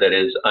center that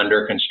is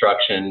under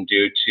construction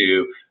due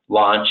to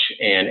launch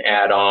and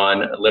add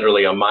on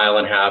literally 1.5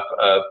 miles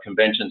of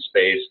convention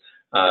space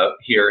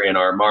here in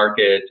our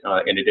market.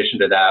 In addition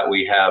to that,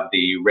 we have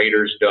the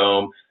Raiders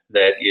Dome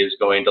that is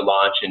going to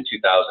launch in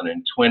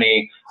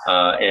 2020.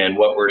 And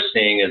what we're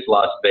seeing is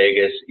Las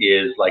Vegas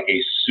is like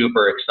a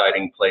super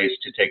exciting place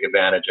to take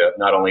advantage of.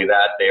 Not only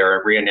that, they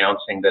are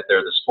re-announcing that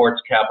they're the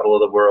sports capital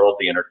of the world,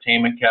 the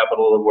entertainment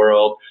capital of the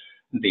world,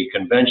 the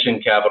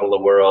convention capital of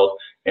the world,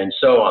 and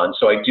so on.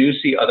 So I do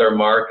see other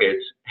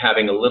markets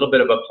having a little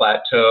bit of a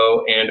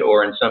plateau and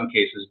or in some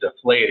cases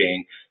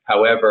deflating.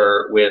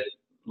 However, with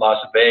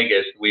Las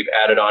Vegas, we've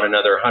added on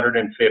another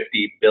 $150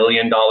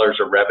 billion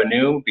of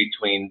revenue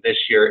between this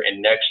year and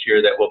next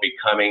year that will be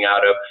coming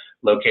out of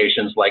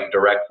locations like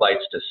direct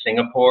flights to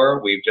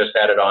Singapore. We've just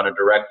added on a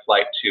direct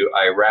flight to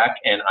Iraq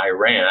and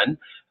Iran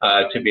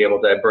to be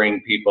able to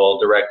bring people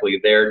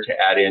directly there to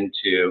add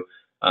into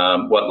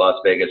what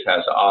Las Vegas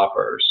has to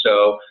offer.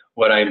 So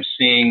what I'm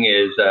seeing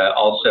is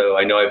also,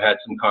 I know I've had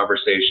some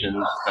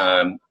conversations,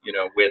 you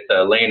know, with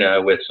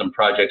Elena with some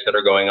projects that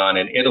are going on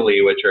in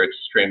Italy, which are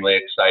extremely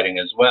exciting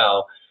as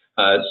well.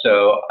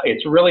 So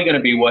it's really going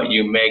to be what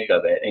you make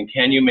of it. And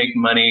can you make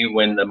money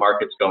when the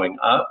market's going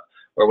up,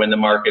 or when the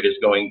market is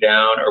going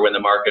down, or when the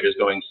market is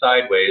going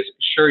sideways?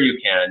 Sure you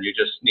can. You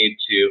just need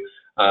to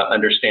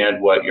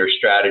understand what your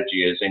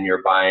strategy is and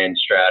your buy-in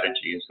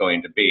strategy is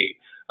going to be.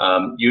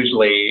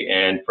 Usually,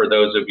 and for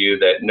those of you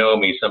that know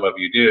me, some of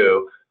you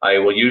do, I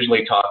will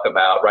usually talk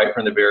about right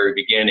from the very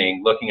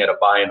beginning, looking at a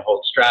buy and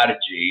hold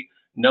strategy,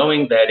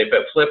 knowing that if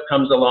a flip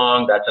comes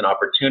along, that's an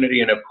opportunity,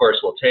 and of course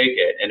we'll take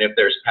it. And if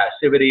there's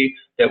passivity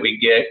that we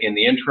get in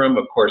the interim,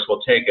 of course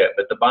we'll take it.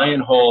 But the buy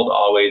and hold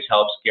always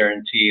helps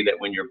guarantee that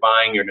when you're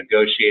buying, you're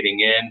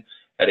negotiating in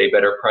at a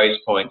better price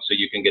point so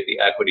you can get the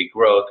equity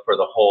growth for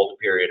the hold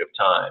period of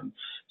time.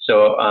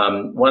 So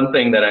one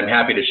thing that I'm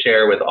happy to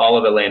share with all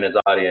of Elena's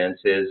audience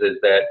is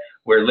that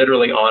we're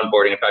literally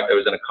onboarding. In fact, I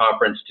was in a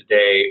conference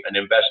today, an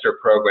investor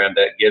program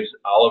that gives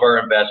all of our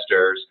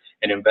investors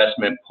an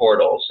investment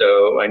portal.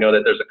 So I know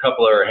that there's a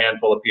couple or a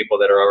handful of people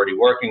that are already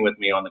working with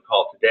me on the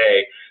call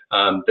today.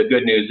 The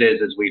good news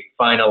is we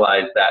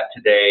finalized that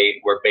today.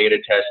 We're beta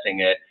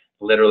testing it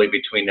literally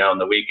between now and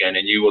the weekend,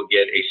 and you will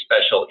get a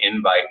special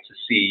invite to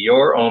see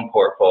your own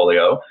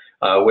portfolio,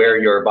 where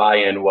your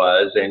buy-in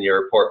was and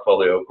your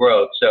portfolio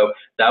growth. So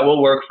that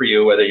will work for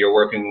you, whether you're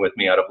working with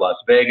me out of Las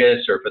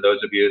Vegas, or for those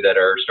of you that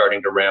are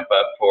starting to ramp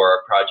up for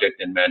a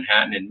project in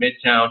Manhattan in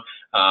Midtown,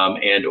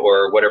 and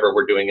or whatever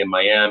we're doing in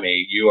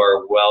Miami. You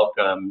are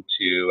welcome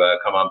to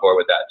come on board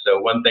with that. So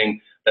one thing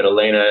that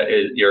Elena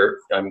is,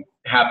 I'm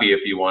happy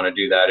if you want to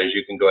do that, is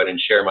you can go ahead and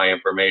share my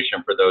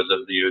information for those of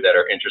you that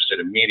are interested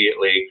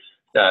immediately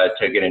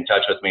to get in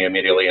touch with me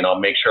immediately, and I'll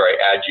make sure I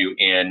add you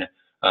in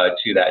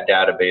to that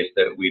database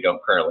that we don't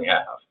currently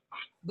have.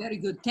 Very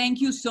good. Thank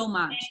you so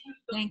much.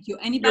 Thank you.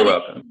 Anybody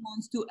who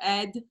wants to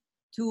add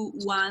to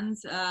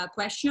Juan's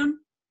question?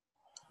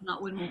 No,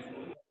 we'll move.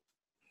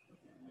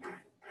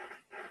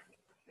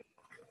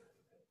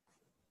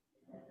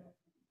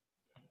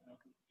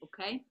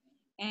 Okay.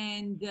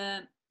 And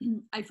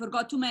I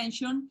forgot to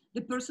mention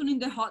the person in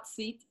the hot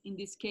seat, in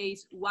this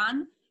case,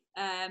 Juan,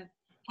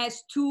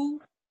 has two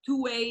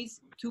ways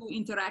to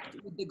interact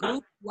with the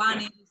group. One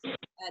is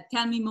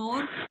tell me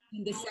more,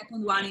 and the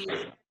second one is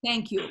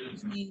thank you,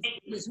 which means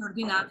he's heard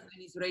enough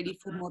and is ready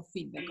for more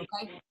feedback.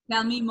 Okay,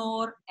 tell me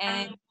more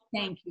and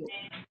thank you.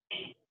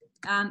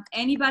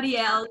 Anybody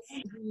else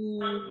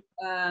who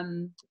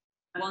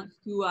wants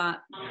to?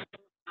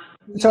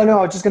 So no,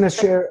 I was just going to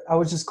share. I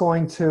was just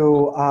going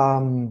to,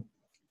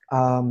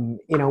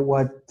 you know,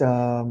 what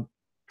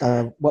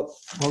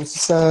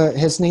was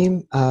his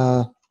name?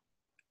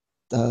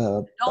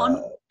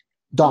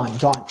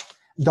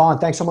 Don,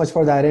 thanks so much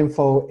for that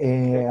info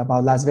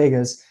about Las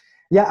Vegas.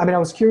 Yeah, I mean, I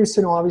was curious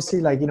to know,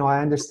 obviously, like, you know,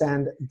 I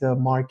understand the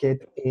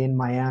market in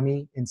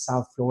Miami, in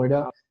South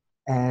Florida,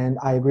 and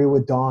I agree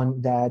with Don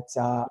that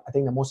I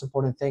think the most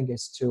important thing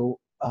is to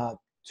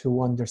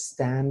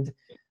understand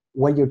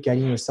what you're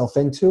getting yourself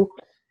into.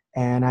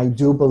 And I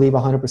do believe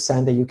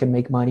 100% that you can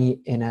make money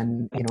in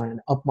an, you know, in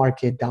an up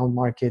market, down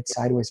market,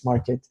 sideways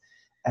market,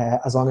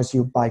 as long as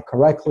you buy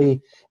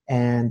correctly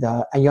and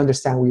you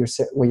understand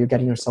what you're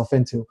getting yourself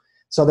into.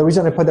 So the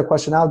reason I put the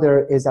question out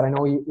there is that I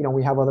know you know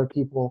we have other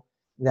people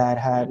that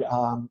had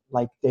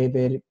like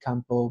David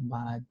Campo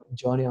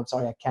Johnny. I'm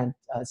sorry, I can't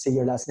say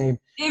your last name.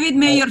 David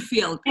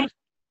Mayerfield.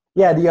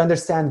 Yeah, do you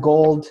understand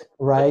gold,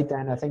 right?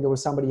 And I think there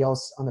was somebody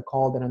else on the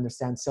call that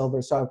understands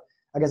silver. So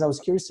I guess I was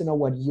curious to know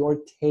what your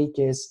take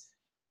is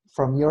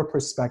from your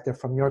perspective,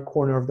 from your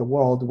corner of the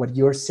world, what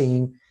you're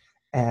seeing,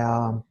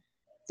 you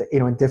know,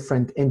 in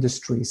different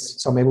industries.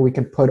 So maybe we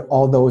can put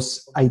all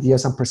those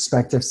ideas and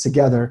perspectives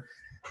together,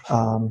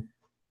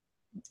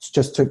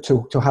 just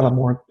to have a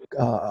more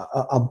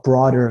a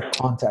broader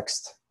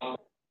context.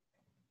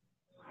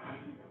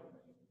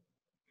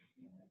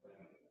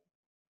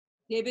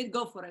 David,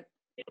 go for it.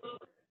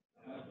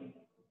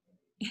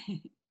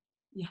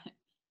 Yeah.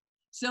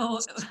 So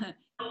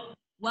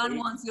one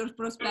wants your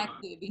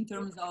perspective in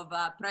terms of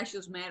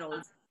precious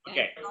metals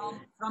and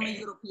from a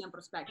European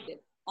perspective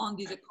on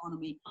this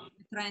economy,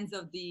 the trends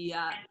of the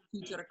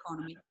future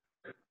economy.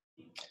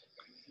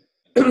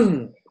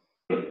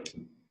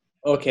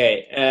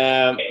 Okay.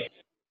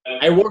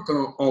 I work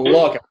on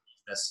local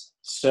business,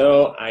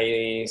 so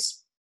I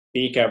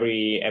speak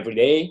every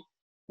day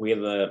with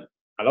a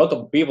lot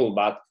of people,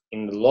 but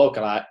in the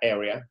local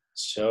area.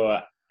 So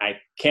I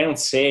cannot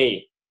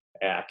say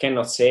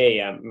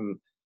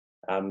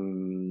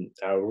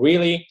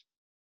really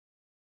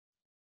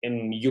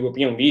in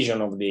European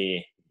vision of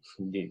the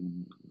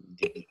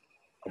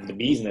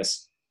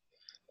business.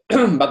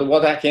 But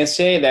what I can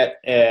say that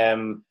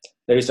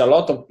there is a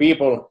lot of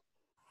people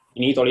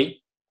in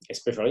Italy,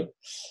 especially.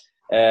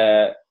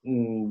 They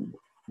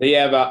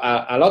have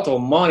a lot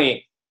of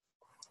money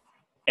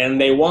and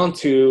they want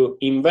to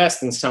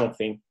invest in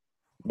something,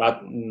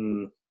 but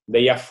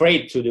they are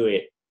afraid to do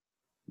it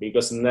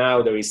because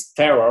now there is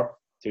terror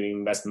to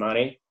invest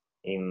money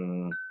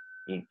in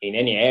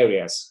any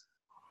areas.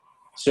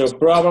 So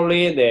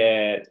probably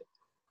the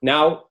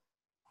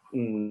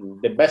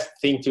best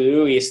thing to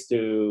do is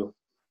to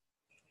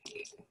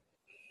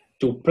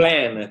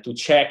plan, to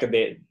check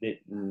the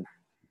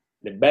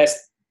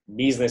best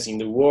business in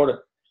the world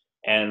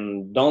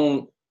and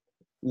don't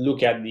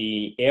look at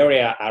the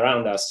area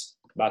around us,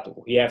 but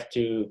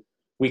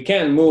we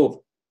can move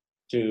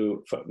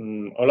to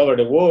all over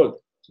the world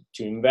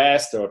to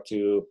invest or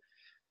to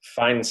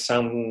find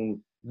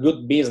some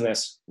good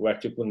business where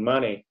to put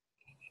money.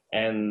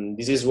 And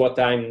this is what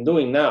I'm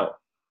doing now.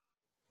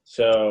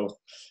 So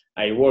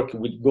I work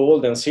with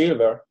gold and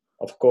silver,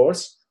 of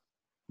course.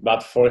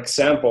 But for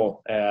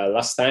example,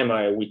 last time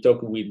we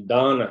talked with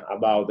Don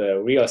about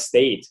real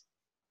estate.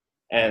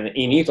 And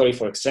in Italy,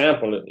 for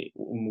example,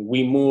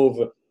 we move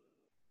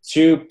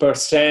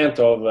 2%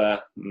 of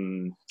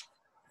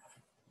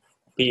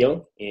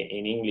PIL,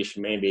 in English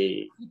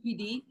maybe.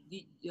 GPD,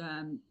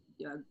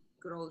 the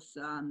gross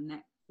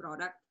net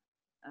product.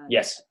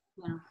 Yes.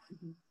 Yeah.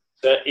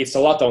 So it's a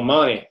lot of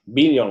money, $1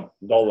 billion.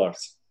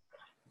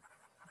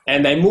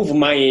 And I move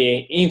my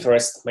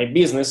interest, my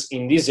business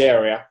in this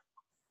area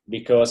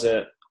because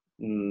I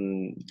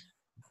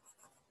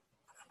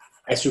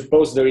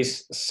suppose there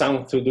is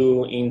something to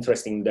do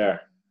interesting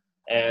there.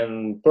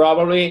 And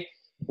probably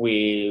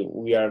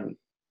we are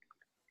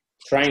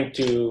trying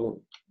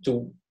to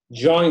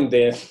join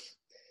the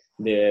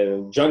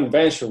joint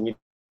venture with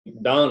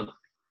Don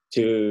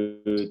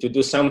to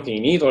do something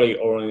in Italy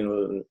or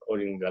in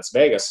Las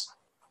Vegas,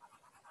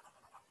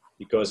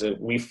 because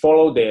we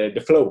follow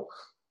the flow.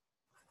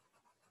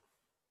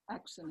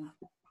 Excellent.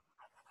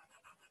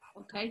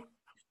 Okay.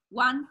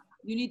 Juan,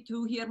 you need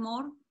to hear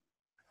more?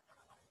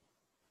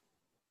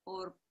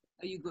 Or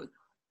are you good?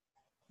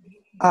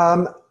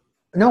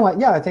 No,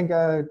 yeah, I think,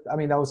 I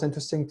mean, that was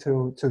interesting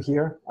to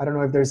hear. I don't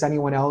know if there's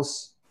anyone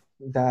else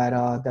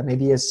that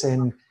maybe is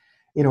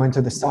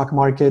into the stock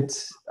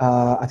market.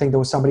 I think there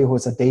was somebody who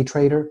was a day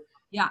trader.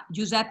 Yeah,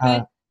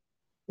 Giuseppe.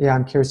 Yeah,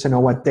 I'm curious to know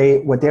what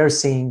they're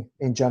seeing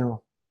in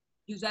general.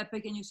 Giuseppe,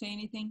 can you say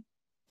anything?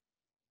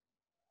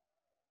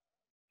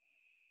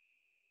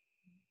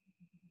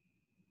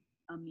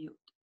 Unmute.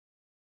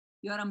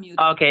 You're on mute.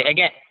 Okay,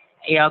 again.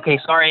 Yeah, okay.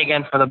 Sorry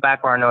again for the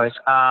background noise.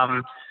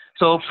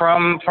 So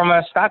from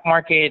a stock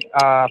market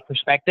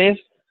perspective,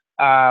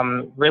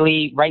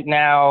 really right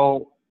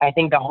now, I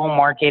think the whole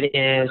market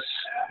is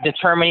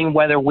determining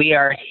whether we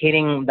are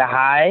hitting the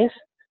highs,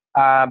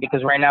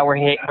 because right now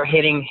we're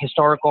hitting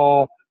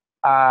historical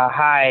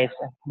highs,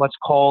 what's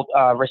called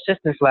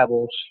resistance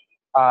levels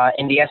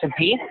in the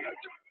S&P.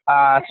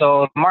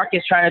 So the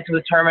market's trying to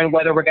determine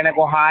whether we're going to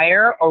go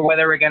higher or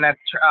whether we're going to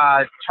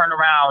turn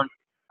around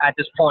at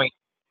this point.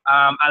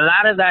 A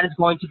lot of that is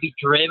going to be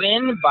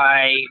driven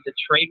by the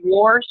trade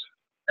wars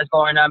that's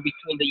going on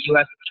between the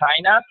U.S.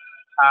 and China,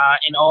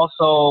 and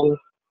also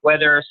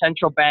whether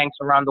central banks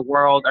around the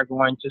world are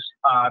going to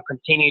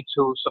continue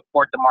to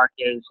support the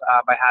markets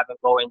by having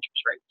low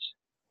interest rates.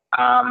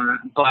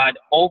 But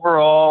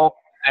overall,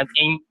 I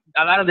think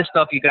a lot of this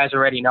stuff you guys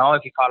already know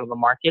if you follow the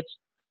markets.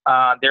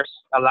 There's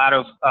a lot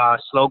of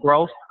slow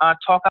growth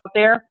talk out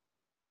there,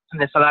 and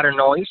there's a lot of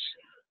noise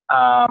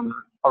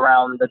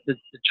around the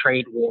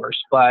trade wars.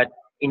 But,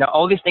 you know,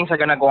 all these things are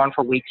going to go on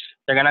for weeks.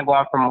 They're going to go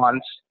on for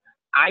months.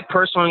 I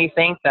personally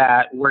think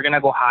that we're going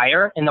to go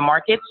higher in the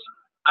markets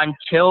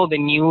until the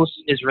news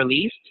is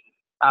released,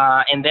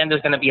 and then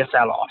there's going to be a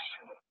sell-off.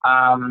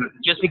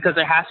 Just because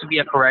there has to be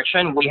a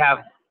correction. We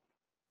are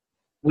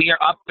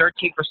up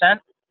 13%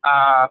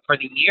 for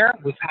the year.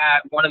 We've had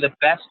one of the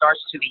best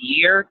starts to the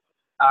year.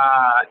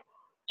 I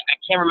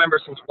can't remember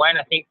since when.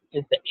 I think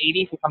since the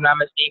 80s, if I'm not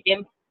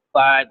mistaken.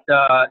 But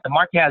the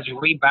market has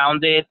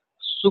rebounded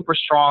super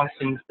strong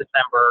since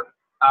December,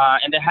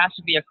 and there has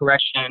to be a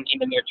correction in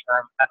the near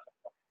term.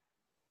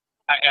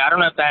 I don't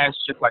know if that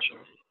answers your question.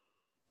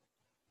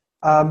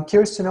 I'm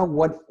curious to know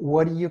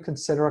what do you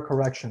consider a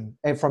correction,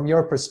 and from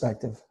your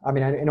perspective? I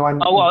mean,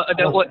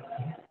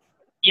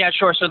 yeah,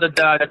 sure. So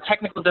the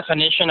technical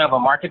definition of a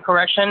market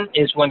correction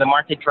is when the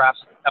market drops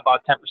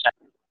about 10%.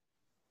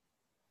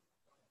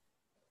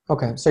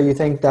 Okay, so you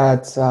think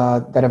that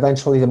that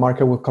eventually the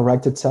market will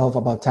correct itself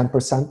about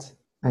 10%,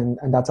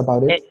 and that's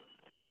about it?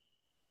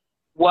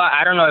 Well,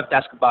 I don't know if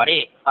that's about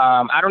it.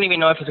 I don't even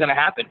know if it's going to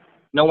happen.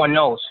 No one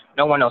knows.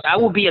 No one knows. I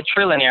would be a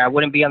trillionaire. I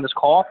wouldn't be on this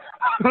call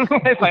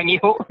if I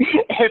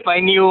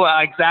knew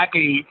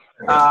exactly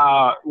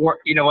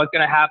what's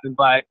going to happen.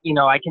 But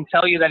I can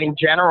tell you that in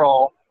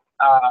general,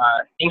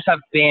 things have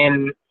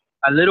been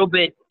a little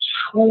bit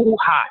too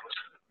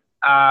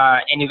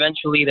hot, and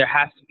eventually there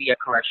has to be a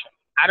correction.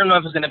 I don't know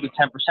if it's going to be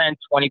 10%,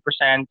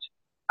 20%,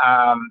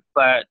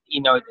 but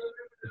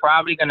it's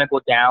probably going to go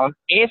down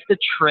if the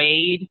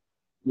trade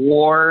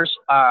wars.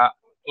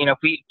 If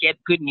we get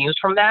good news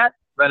from that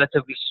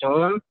relatively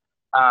soon,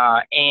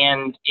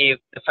 and if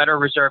the Federal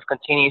Reserve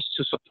continues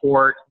to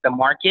support the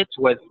markets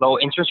with low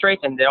interest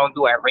rates and they don't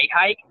do a rate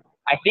hike,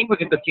 I think we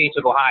can continue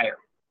to go higher.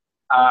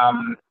 I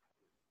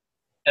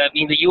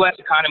mean, the U.S.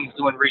 economy is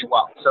doing really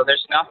well, so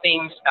there's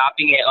nothing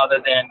stopping it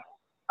other than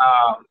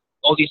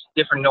all these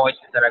different noises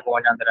that are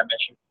going on that I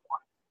mentioned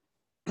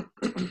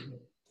before.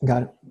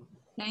 Got it.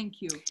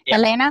 Thank you. Yeah.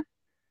 Elena?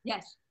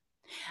 Yes.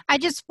 I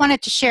just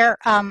wanted to share,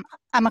 I'm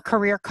a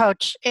career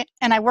coach,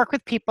 and I work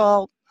with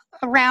people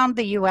around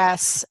the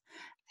U.S.,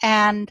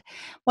 and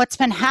what's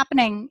been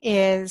happening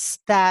is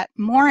that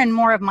more and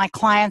more of my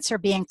clients are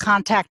being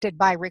contacted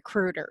by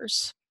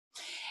recruiters.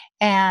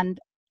 And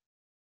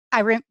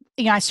I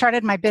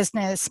started my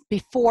business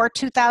before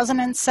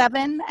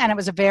 2007, and it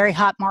was a very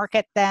hot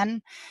market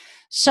then.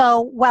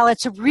 So while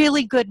it's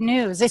really good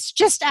news, it's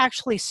just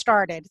actually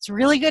started. It's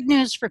really good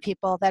news for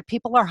people that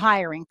people are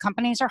hiring,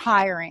 companies are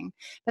hiring,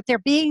 but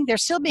they're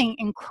still being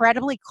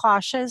incredibly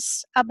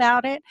cautious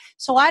about it.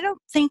 So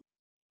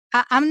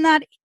I'm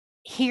not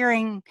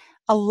hearing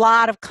a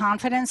lot of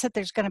confidence that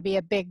there's going to be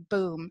a big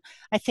boom.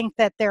 I think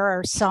that there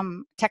are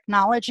some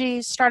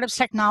startups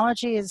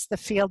technology is the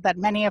field that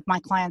many of my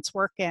clients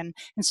work in.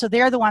 And so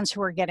they're the ones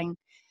who are getting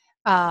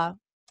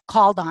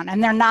called on,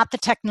 and they're not the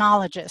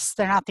technologists,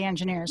 they're not the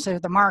engineers, they're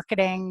the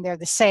marketing, they're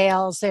the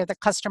sales, they're the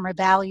customer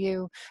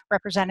value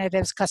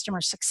representatives,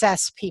 customer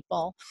success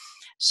people.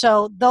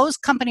 So those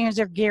companies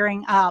are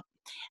gearing up.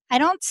 I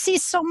don't see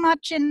so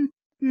much in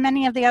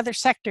many of the other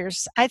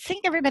sectors. I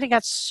think everybody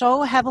got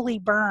so heavily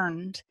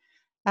burned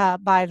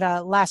by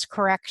the last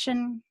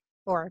correction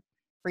or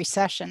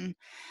recession.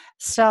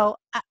 So,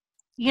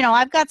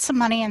 I've got some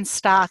money in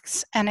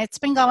stocks, and it's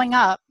been going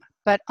up,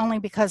 but only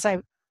because I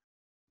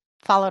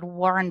followed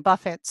Warren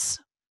Buffett's,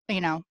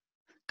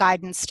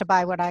 guidance to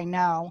buy what I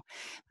know.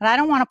 But I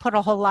don't want to put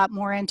a whole lot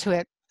more into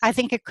it. I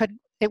think it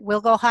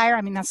will go higher.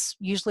 I mean, that's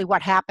usually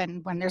what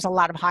happened when there's a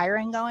lot of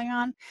hiring going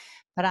on.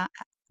 But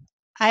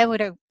I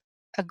would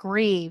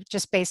agree,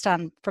 just based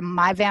on, from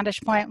my vantage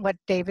point, what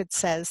David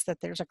says, that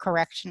there's a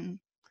correction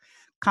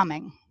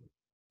coming.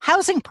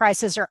 Housing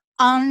prices are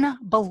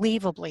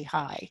unbelievably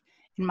high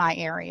in my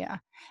area.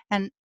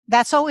 And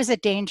that's always a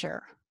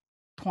danger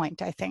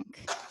point, I think.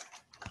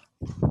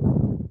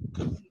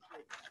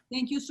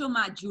 Thank you so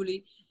much,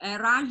 Julie.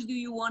 Raj, do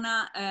you want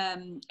to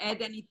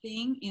add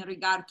anything in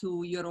regard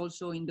to you're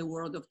also in the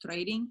world of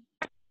trading?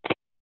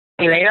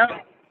 Elena?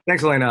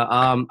 Thanks, Elena.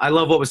 I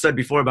love what was said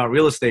before about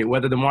real estate.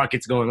 Whether the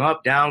market's going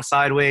up, down,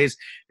 sideways,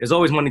 there's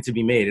always money to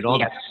be made. It all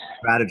depends on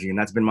strategy, and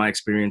that's been my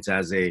experience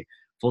as a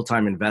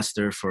full-time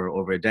investor for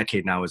over a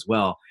decade now as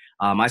well.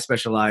 I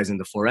specialize in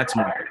the Forex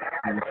market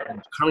and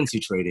currency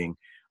trading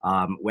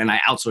when I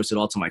outsource it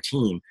all to my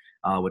team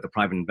with a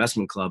private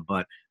investment club.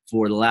 But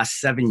for the last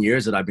 7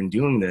 years that I've been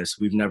doing this,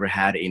 we've never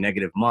had a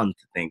negative month,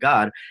 thank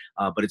God,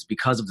 but it's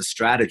because of the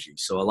strategy.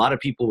 So a lot of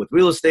people with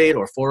real estate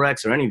or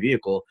Forex or any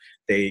vehicle,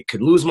 they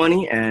could lose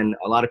money and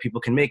a lot of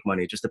people can make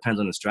money. It just depends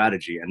on the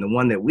strategy. And the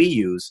one that we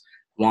use,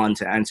 Juan,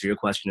 to answer your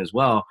question as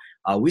well,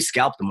 we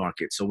scalp the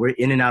market. So we're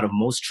in and out of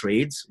most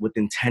trades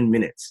within 10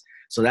 minutes.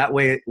 So that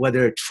way,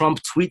 whether Trump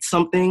tweets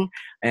something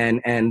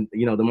and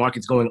you know the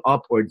market's going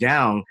up or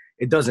down,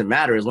 it doesn't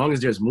matter. As long as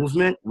there's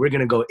movement, we're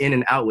going to go in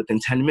and out within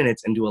 10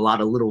 minutes and do a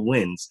lot of little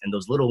wins. And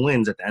those little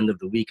wins at the end of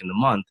the week and the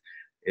month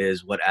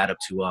is what add up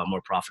to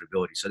more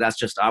profitability. So that's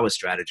just our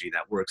strategy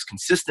that works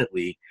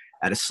consistently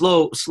at a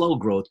slow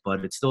growth,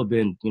 but it's still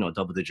been, you know,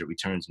 double-digit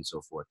returns and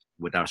so forth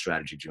with our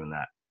strategy doing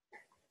that.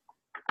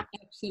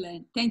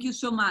 Excellent. Thank you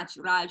so much,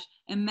 Raj.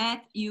 And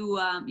Matt, you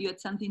had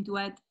something to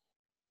add?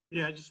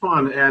 Yeah, I just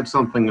wanted to add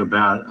something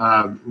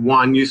about,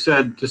 Juan, you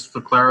said, just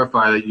to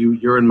clarify, that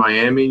you're in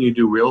Miami and you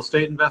do real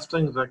estate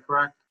investing, is that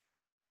correct?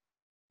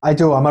 I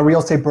do. I'm a real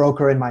estate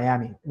broker in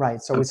Miami, right?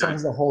 So we Okay.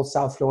 service the whole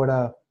South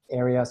Florida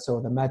area,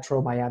 so the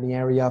metro Miami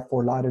area,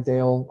 Fort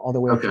Lauderdale, all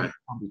the way up to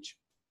Palm Beach.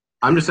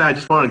 I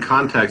just wanted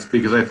context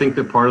because I think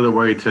that part of the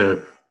way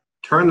to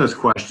turn this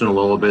question a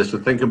little bit is to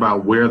think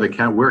about where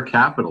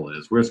capital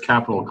is. Where's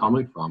capital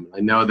coming from? I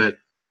know that,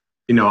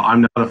 you know,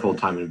 I'm not a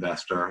full-time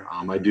investor.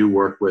 I do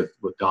work with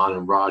Don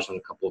and Raj on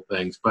a couple of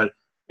things, but,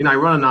 you know, I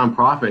run a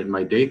nonprofit in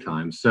my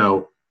daytime.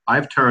 So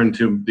I've turned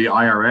to the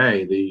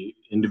IRA, the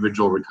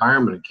individual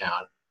retirement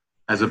account,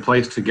 as a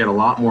place to get a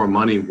lot more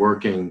money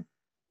working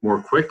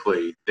more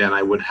quickly than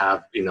I would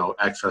have, you know,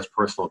 excess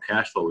personal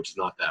cash flow, which is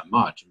not that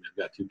much. I mean, I've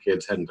got 2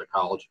 kids heading to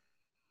college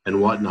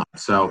and whatnot.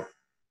 So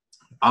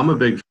I'm a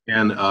big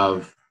fan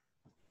of,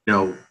 you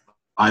know,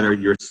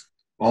 either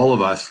all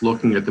of us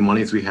looking at the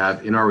monies we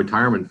have in our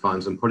retirement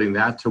funds and putting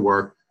that to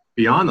work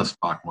beyond the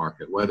stock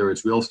market, whether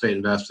it's real estate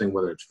investing,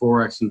 whether it's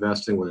Forex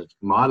investing, whether it's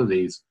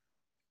commodities,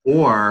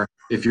 or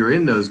if you're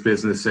in those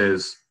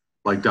businesses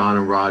like Don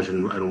and Raj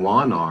and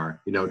Juan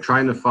are, you know,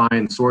 trying to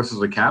find sources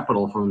of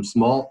capital from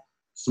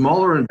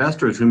smaller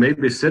investors who may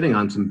be sitting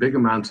on some big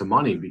amounts of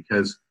money,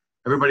 because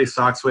everybody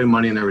socks away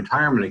money in their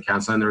retirement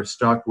accounts and they're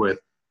stuck with,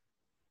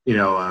 you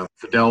know,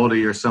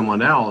 Fidelity or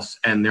someone else,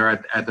 and they're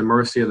at the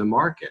mercy of the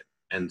market.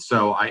 And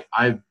so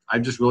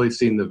I've just really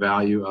seen the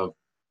value of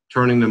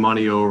turning the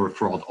money over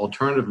for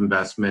alternative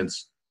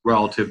investments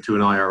relative to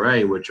an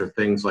IRA, which are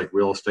things like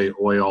real estate,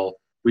 oil.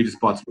 We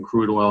just bought some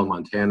crude oil in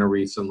Montana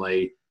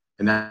recently,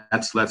 and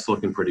that's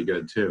looking pretty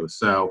good too.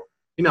 So,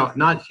 you know,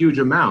 not huge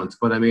amounts,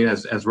 but I mean,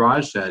 as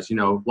Raj says, you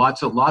know,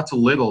 lots of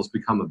littles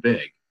become a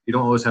big. You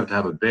don't always have to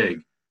have a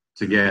big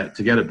to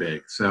get a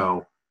big.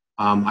 So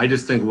I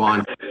just think,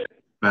 Juan,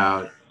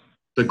 about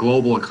the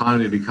global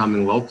economy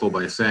becoming local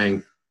by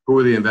saying, who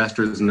are the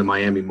investors in the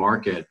Miami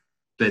market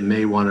that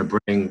may want to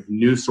bring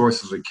new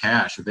sources of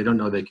cash that they don't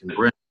know they can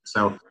bring?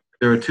 So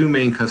there are 2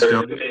 main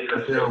custodians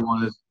out there.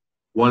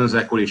 One is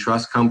Equity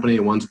Trust Company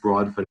and one's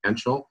Broad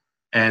Financial,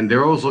 and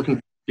they're always looking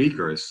for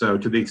speakers. So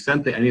to the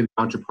extent that any of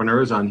the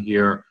entrepreneurs on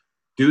here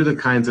do the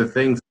kinds of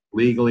things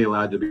legally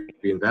allowed to be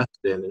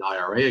invested in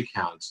IRA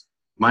accounts,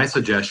 my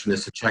suggestion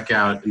is to check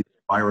out the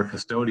IRA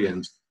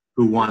custodians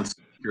who want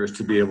speakers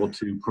to be able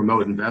to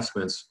promote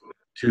investments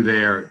to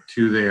their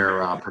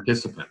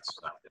participants.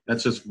 So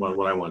that's just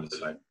what I wanted to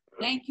say.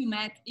 Thank you,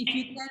 Matt. If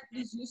you can,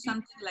 please use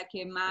something like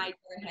a mic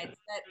or a headset,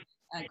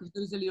 because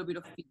there is a little bit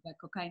of feedback,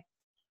 okay?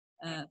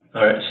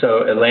 All right,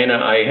 so Elena,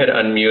 I had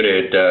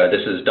unmuted.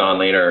 This is Don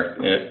Lehner.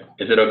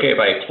 Is it okay if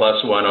I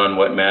 +1 on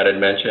what Matt had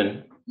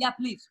mentioned? Yeah,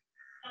 please.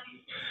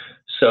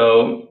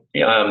 So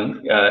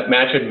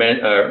Matt had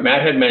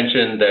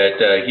mentioned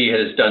that he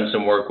has done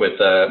some work with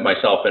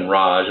myself and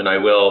Raj, and I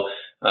will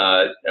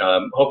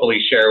hopefully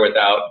share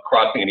without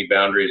crossing any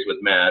boundaries with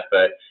Matt.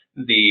 But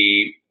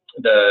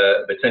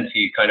but since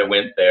he kind of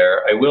went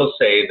there, I will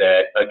say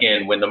that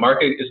again, when the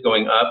market is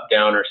going up,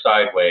 down, or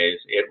sideways,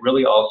 it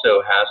really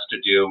also has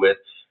to do with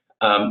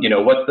you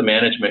know, what's the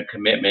management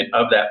commitment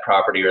of that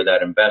property or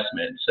that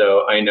investment.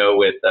 So I know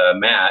with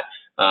Matt,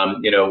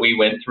 you know, we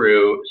went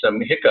through some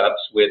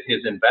hiccups with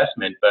his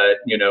investment, but,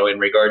 you know, in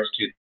regards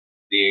to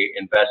the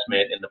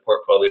investment in the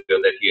portfolio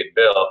that he had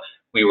built,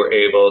 we were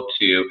able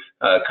to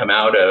come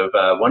out of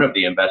one of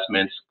the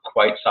investments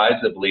quite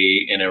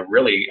sizably in a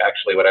really,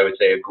 actually, what I would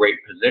say a great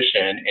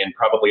position in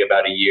probably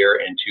about 1 year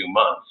and 2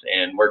 months.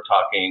 And we're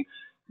talking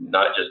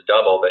not just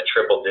double, but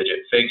triple digit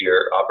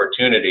figure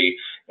opportunity.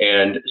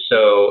 And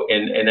so,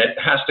 and it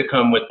has to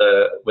come with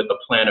a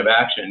plan of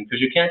action, because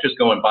you can't just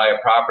go and buy a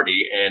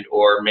property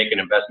or make an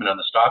investment on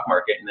the stock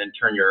market and then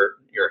turn your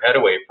head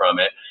away from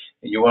it.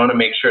 You want to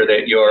make sure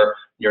that you're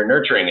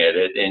nurturing it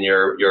and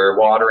you're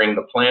watering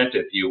the plant,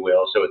 if you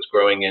will, so it's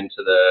growing into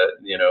the,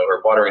 you know,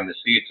 or watering the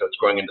seed so it's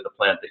growing into the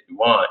plant that you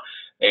want.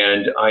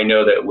 And I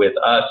know that with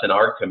us and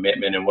our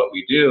commitment and what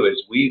we do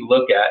is we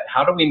look at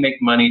how do we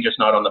make money just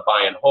not on the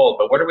buy and hold,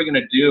 but what are we going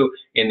to do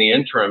in the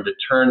interim to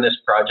turn this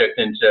project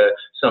into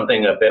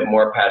something a bit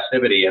more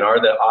passivity? And are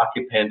the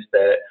occupants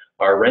that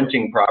are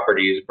renting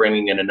properties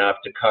bringing in enough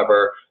to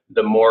cover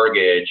the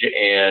mortgage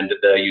and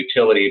the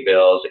utility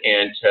bills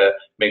and to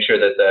make sure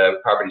that the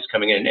property's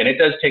coming in? And it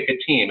does take a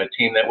team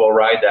that will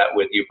ride that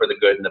with you for the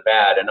good and the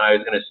bad. And I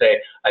was going to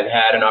say, I've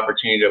had an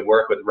opportunity to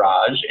work with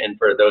Raj, and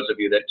for those of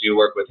you that do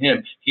work with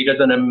him, he does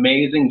an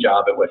amazing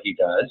job at what he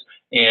does.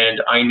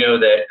 And I know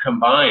that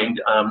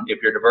combined, if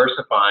you're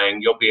diversifying,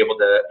 you'll be able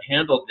to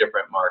handle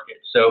different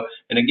markets. So,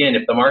 and again,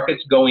 if the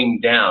market's going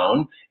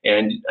down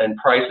and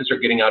prices are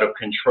getting out of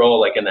control,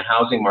 like in the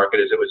housing market,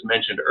 as it was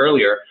mentioned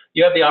earlier,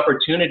 you have the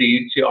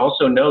opportunity to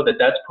also know that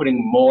that's putting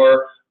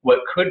more what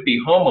could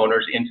be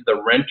homeowners into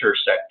the renter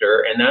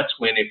sector. And that's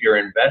when, if you're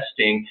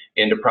investing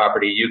into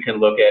property, you can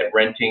look at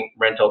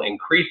rental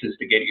increases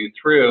to get you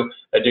through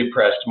a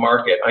depressed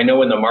market. I know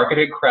when the market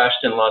had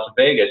crashed in Las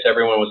Vegas,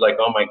 everyone was like,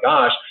 oh my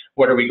gosh,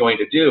 what are we going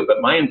to do?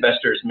 But my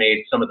investors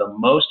made some of the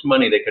most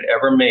money they could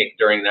ever make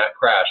during that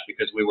crash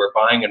because we were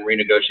buying and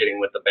renegotiating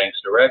with the banks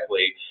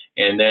directly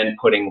and then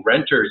putting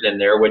renters in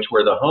there, which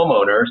were the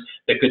homeowners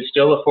that could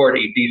still afford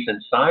a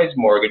decent sized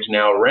mortgage,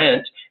 now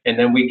rent. And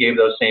then we gave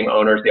those same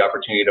owners the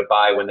opportunity to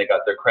buy when they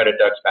got their credit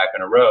ducks back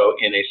in a row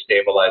in a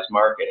stabilized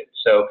market.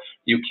 So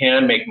you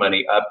can make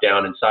money up,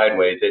 down, and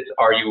sideways. It's,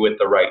 are you with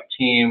the right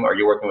team? Are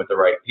you working with the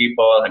right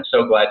people? I'm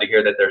so glad to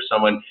hear that there's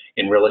someone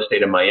in real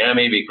estate in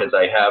Miami, because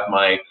I have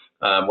my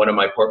one of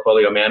my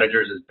portfolio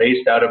managers is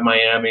based out of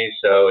Miami.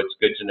 So it's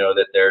good to know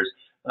that there's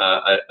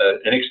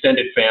an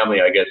extended family,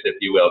 I guess, if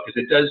you will,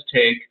 because it does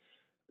take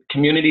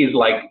communities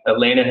like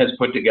Elena has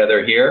put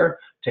together here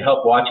to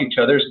help watch each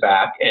other's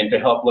back and to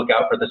help look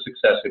out for the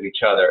success of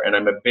each other. And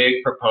I'm a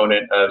big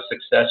proponent of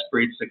success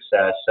breeds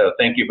success. So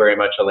thank you very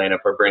much, Elena,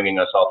 for bringing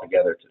us all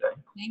together today.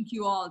 Thank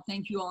you all,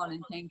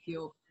 and thank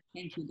you,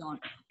 Don.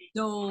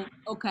 So,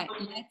 okay,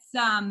 let's,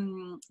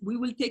 we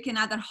will take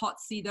another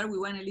hot seater. We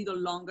went a little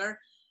longer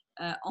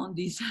on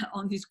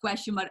this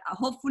question, but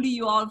hopefully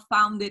you all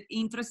found it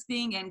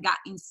interesting and got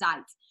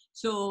insights.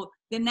 So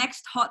the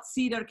next hot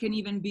seater can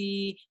even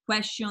be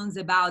questions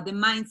about the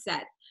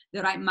mindset,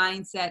 the right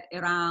mindset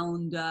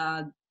around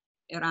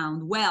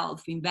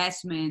wealth,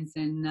 investments,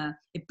 and a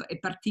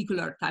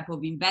particular type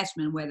of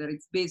investment, whether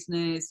it's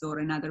business or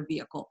another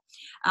vehicle.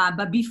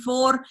 But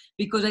before,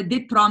 because I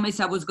did promise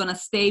I was gonna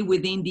stay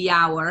within the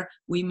hour,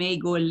 we may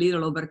go a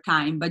little over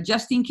time, but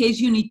just in case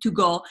you need to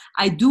go,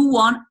 I do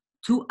want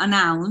to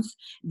announce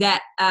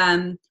that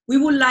we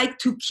would like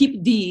to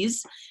keep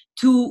these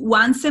to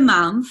once a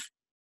month,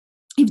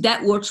 if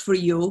that works for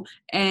you.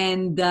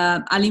 And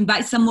I'll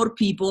invite some more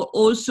people.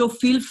 Also,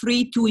 feel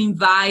free to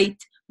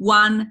invite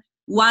one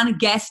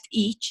guest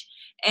each,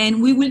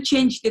 and we will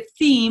change the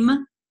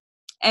theme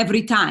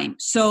every time.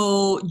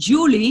 So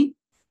Julie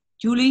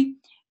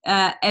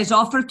has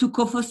offered to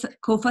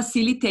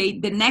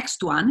co-facilitate the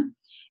next one,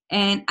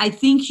 and I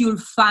think you'll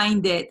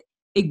find it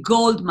a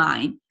gold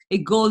mine.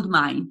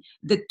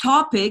 The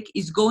topic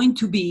is going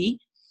to be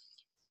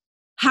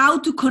how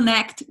to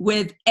connect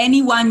with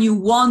anyone you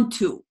want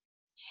to.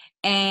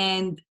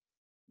 And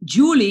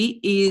Julie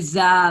is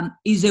a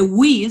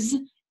whiz,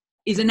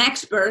 is an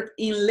expert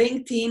in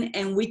LinkedIn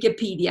and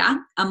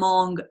Wikipedia,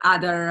 among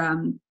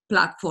other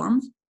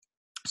platforms.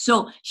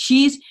 So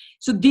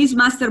this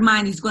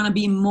mastermind is going to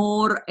be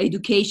more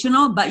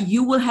educational, but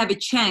you will have a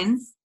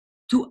chance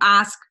to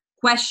ask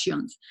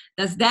questions.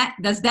 Does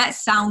that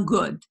sound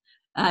good?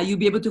 You'll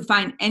be able to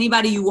find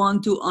anybody you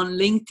want to on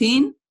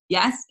LinkedIn.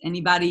 Yes,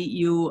 anybody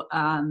you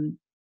want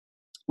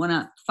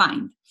to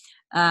find.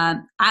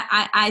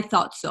 I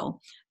thought so,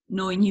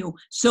 knowing you.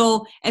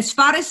 So as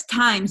far as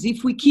times,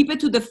 if we keep it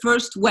to the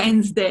first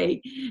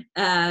Wednesday,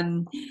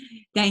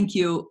 thank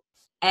you,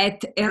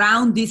 at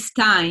around this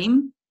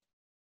time,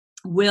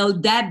 will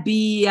that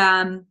be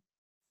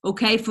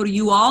okay for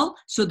you all?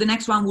 So the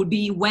next one will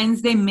be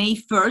Wednesday, May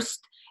 1st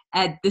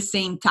at the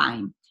same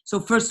time. So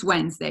first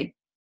Wednesday.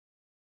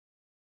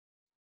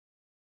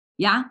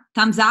 Yeah,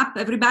 thumbs up,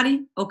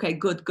 everybody? Okay,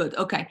 good.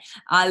 Okay,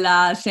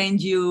 I'll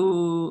send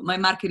you, my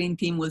marketing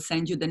team will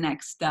send you the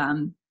next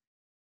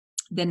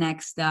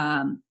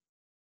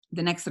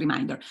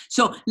reminder.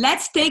 So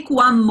let's take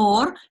one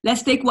more.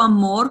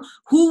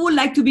 Who would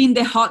like to be in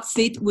the hot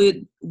seat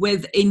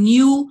with a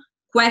new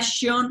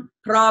question,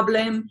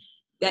 problem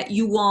that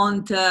you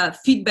want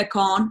feedback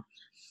on,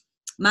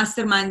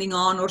 masterminding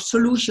on, or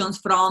solutions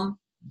from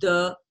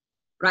the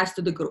rest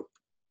of the group?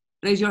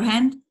 Raise your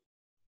hand.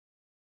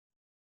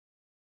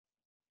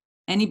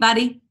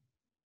 Anybody?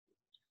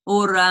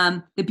 Or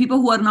the people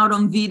who are not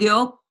on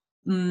video,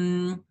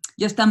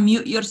 just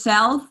unmute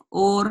yourself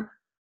or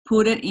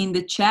put it in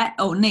the chat.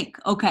 Oh, Nick,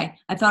 okay.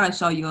 I thought I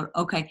saw your,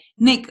 okay.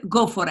 Nick,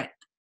 go for it.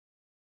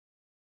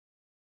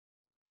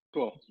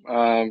 Cool.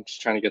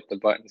 Just trying to get the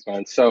buttons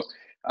on. So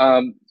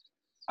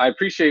I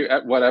appreciate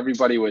what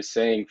everybody was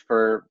saying.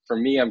 For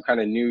me, I'm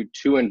kind of new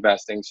to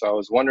investing. So I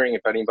was wondering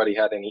if anybody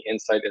had any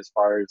insight as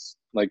far as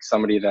like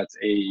somebody that's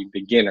a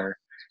beginner.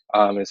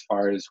 as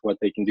far as what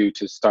they can do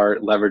to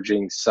start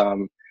leveraging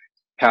some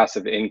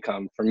passive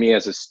income. For me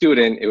as a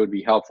student, it would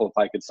be helpful if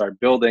I could start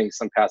building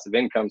some passive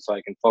income so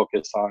I can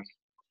focus on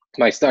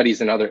my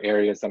studies in other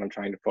areas that I'm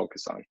trying to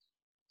focus on.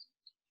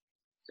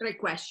 Great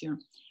question.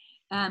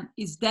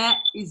 Is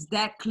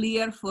that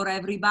clear for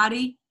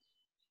everybody?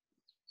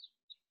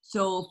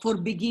 So for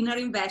beginner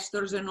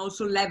investors and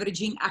also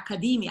leveraging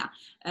academia,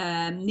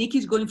 Nick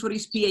is going for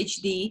his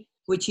PhD,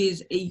 which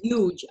is a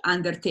huge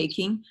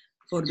undertaking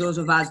for those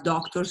of us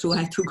doctors who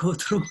had to go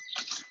through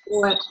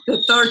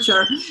the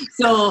torture.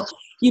 So,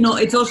 you know,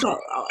 it's also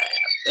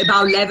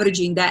about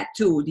leveraging that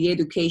too, the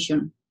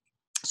education.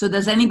 So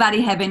does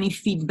anybody have any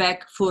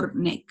feedback for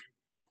Nick?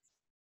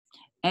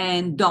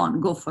 And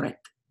Don, go for it.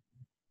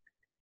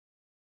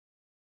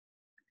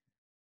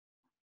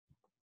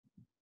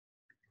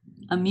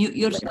 Unmute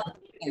yourself.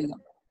 There you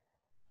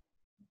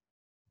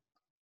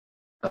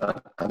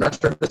go. I'm not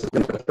sure if this is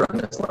going to go on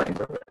this line.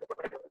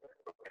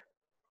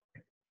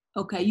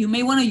 Okay, you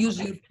may want to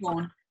use your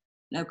phone.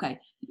 Okay,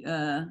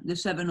 the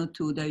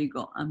 702, there you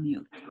go,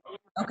 unmute.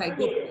 Okay,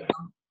 good.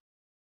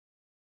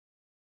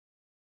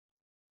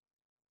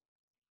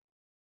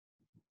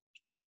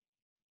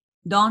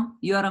 Don,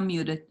 you are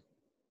unmuted.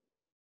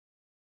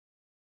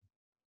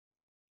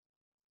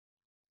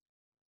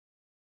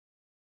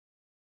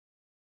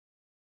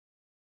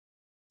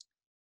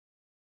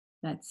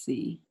 Let's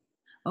see.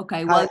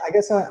 Okay, well, I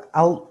guess I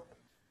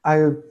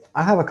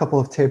have a couple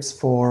of tips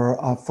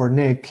for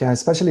Nick,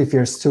 especially if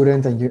you're a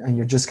student and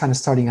you're just kind of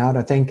starting out.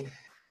 I think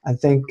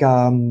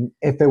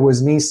if it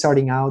was me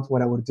starting out,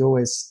 what I would do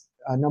is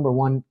number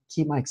one,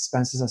 keep my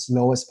expenses as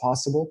low as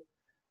possible,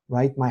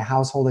 right? My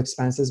household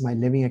expenses, my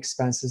living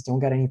expenses, don't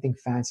get anything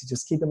fancy.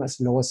 Just keep them as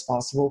low as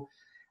possible.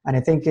 And I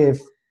think if,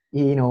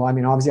 you know, I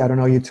mean, obviously I don't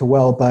know you too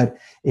well, but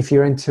if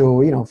you're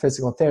into, you know,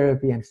 physical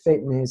therapy and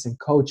fitness and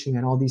coaching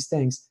and all these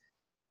things,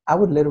 I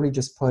would literally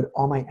just put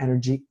all my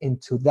energy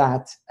into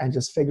that and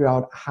just figure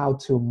out how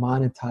to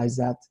monetize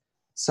that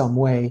some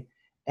way.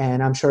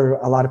 And I'm sure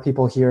a lot of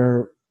people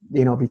here,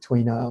 you know,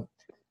 between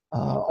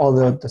all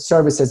the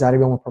services that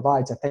everyone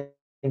provides, I think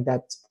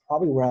that's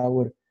probably where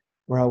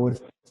I would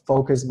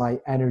focus my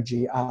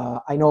energy.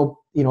 I know,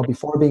 you know,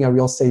 before being a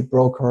real estate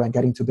broker and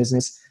getting to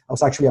business, I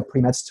was actually a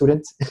pre-med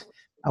student.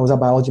 I was a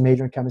biology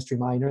major and chemistry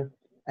minor.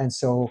 And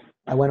so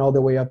I went all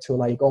the way up to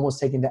like almost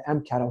taking the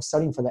MCAT. I was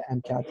studying for the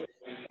MCAT.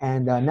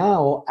 And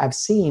now I've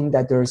seen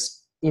that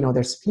there's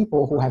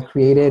people who have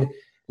created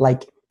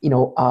like, you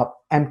know,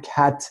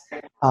 MCAT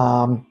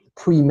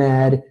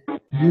pre-med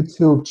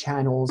YouTube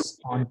channels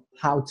on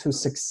how to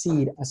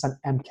succeed as an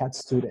MCAT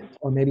student,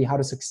 or maybe how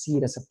to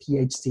succeed as a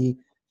PhD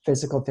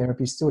physical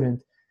therapy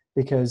student,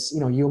 because, you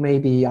know, you may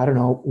be, I don't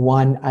know,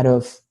 1 out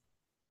of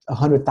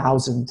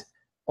 100,000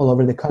 all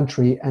over the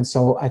country. And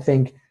so I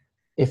think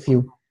if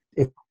you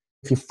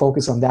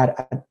focus on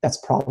that, that's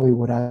probably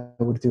what I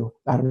would do.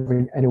 I don't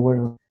know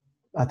anywhere.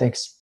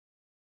 Thanks.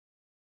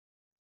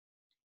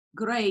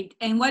 Great.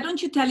 And why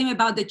don't you tell him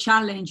about the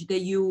challenge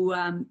that you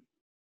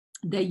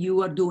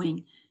are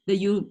doing, that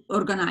you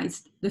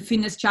organized, the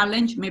fitness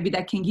challenge? Maybe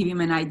that can give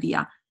him an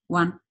idea.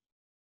 One.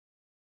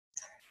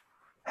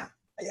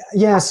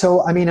 Yeah.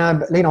 So I mean,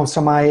 you know,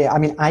 so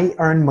I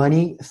earn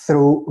money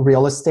through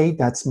real estate.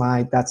 That's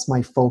my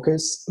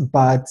focus.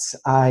 But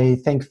I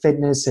think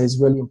fitness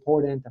is really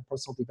important, and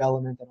personal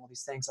development and all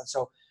these things. And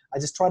so I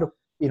just try to,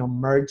 you know,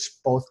 merge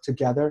both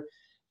together.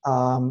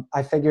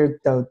 I figured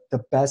the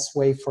best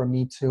way for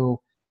me to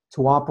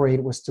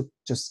operate was to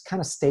just kind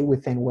of stay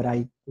within what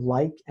I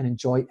like and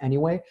enjoy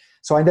anyway.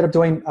 So I ended up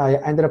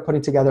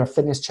putting together a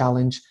fitness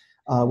challenge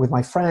with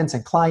my friends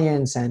and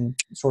clients and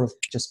sort of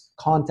just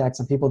contacts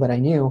and people that I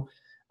knew,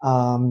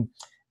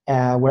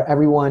 where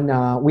everyone,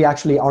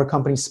 our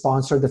company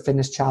sponsored the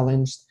fitness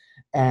challenge,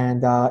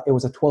 and it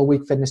was a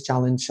 12-week fitness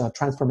challenge,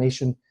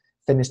 transformation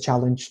fitness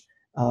challenge.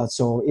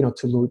 So, you know,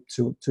 to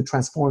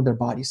transform their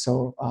body.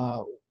 So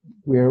I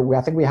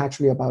think we have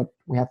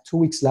 2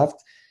 weeks left.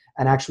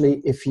 And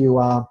actually, if you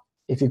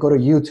go to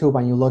YouTube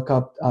and you look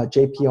up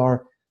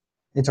JPR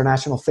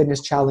International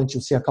Fitness Challenge,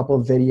 you'll see a couple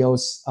of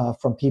videos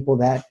from people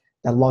that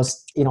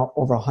lost, you know,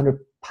 over 100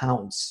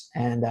 pounds,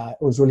 and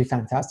it was really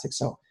fantastic.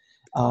 So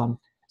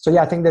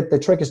yeah, I think that the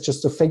trick is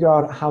just to figure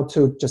out how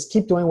to just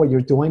keep doing what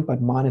you're doing,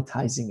 but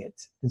monetizing it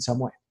in some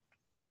way.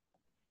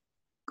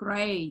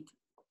 Great.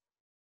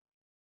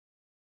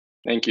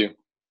 Thank you.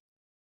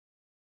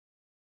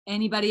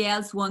 Anybody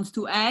else wants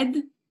to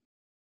add?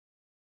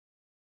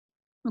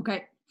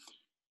 Okay.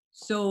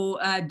 So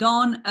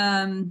Don,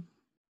 I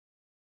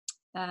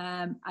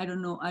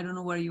don't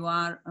know where you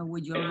are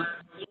with your mind.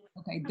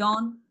 Okay,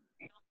 Don.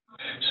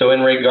 So in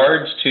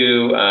regards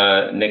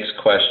to Nick's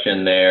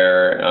question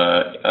there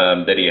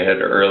that he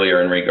had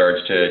earlier in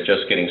regards to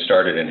just getting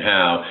started and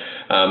how,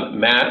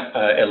 Matt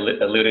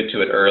alluded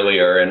to it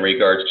earlier in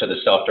regards to the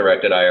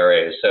self-directed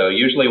IRAs. So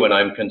usually when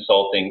I'm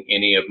consulting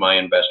any of my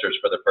investors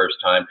for the first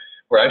time,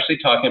 we're actually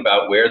talking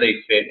about where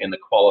they fit in the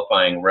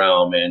qualifying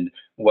realm and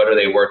what are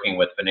they working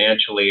with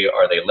financially?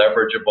 Are they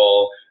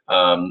leverageable?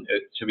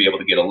 to be able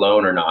to get a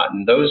loan or not.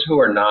 And those who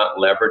are not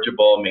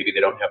leverageable, maybe they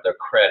don't have their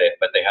credit,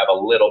 but they have a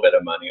little bit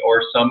of money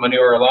or some money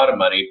or a lot of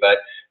money, but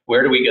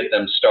where do we get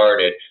them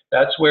started?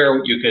 That's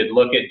where you could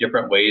look at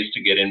different ways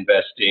to get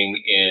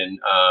investing in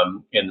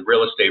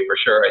real estate for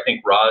sure. I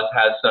think Raj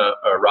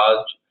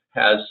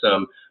has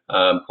some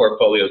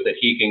portfolios that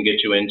he can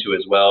get you into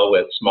as well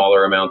with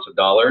smaller amounts of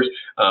dollars.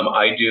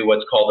 I do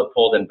what's called a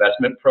pooled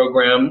investment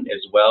program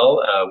as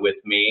well with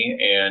me,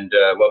 and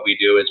what we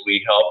do is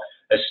we help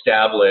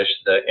establish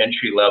the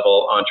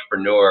entry-level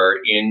entrepreneur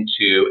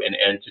into an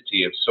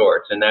entity of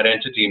sorts. And that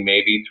entity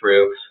may be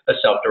through a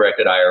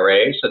self-directed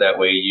IRA, so that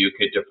way you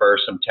could defer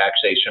some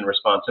taxation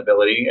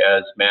responsibility.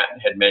 As Matt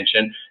had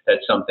mentioned,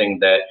 that's something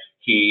that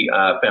he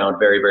found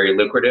very, very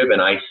lucrative,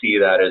 and I see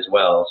that as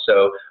well.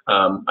 So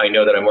I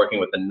know that I'm working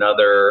with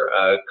another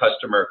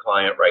customer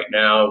client right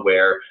now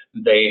where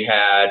they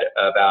had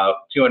about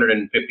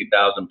 $250,000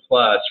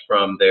 plus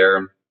from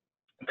their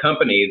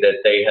company that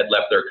they had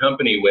left their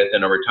company with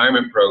in a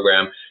retirement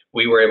program.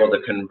 We were able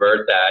to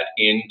convert that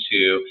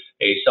into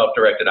a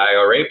self-directed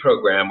IRA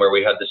program where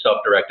we had the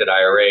self-directed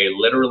IRA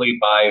literally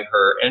buy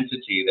her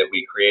entity that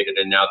we created.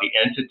 And now the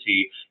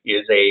entity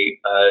is a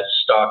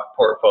stock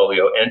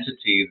portfolio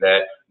entity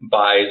that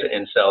buys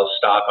and sells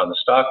stock on the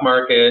stock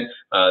market.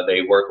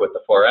 They work with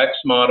the Forex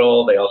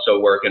model. They also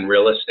work in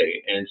real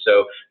estate. And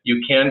so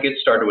you can get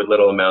started with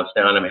little amounts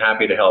down. I'm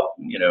happy to help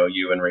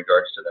you in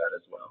regards to that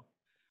as well.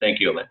 Thank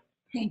you, Elaine.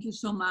 Thank you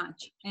so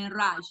much. And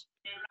Raj.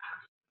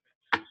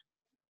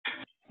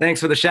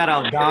 Thanks for the shout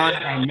out, Don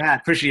and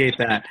Matt. Appreciate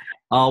that.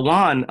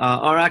 Juan,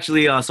 or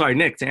actually, sorry,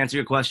 Nick, to answer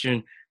your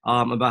question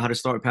about how to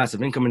start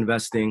passive income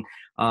investing.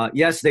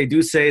 Yes, they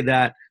do say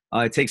that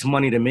it takes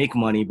money to make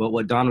money, but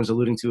what Don was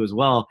alluding to as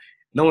well,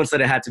 no one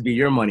said it had to be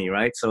your money,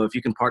 right? So if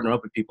you can partner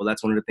up with people,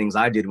 that's one of the things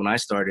I did when I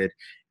started.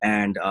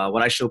 And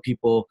what I show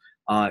people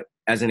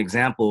as an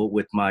example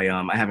with my,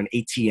 I have an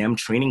ATM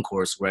training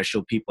course where I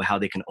show people how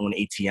they can own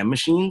ATM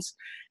machines.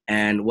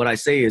 And what I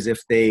say is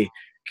if they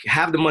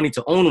have the money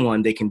to own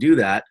one, they can do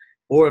that.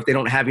 Or if they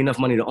don't have enough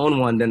money to own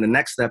one, then the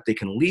next step, they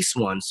can lease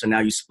one. So now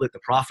you split the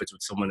profits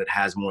with someone that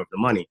has more of the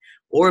money.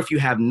 Or if you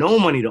have no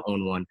money to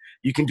own one,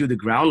 you can do the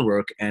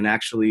groundwork and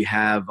actually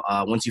have,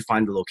 once you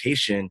find the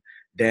location,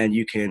 then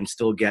you can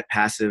still get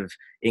passive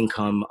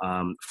income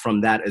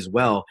from that as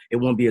well. It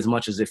won't be as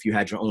much as if you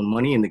had your own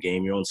money in the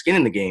game, your own skin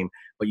in the game,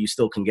 but you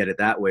still can get it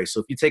that way. So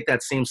if you take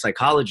that same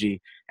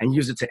psychology and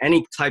use it to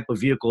any type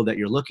of vehicle that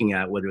you're looking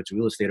at, whether it's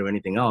real estate or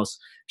anything else,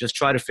 just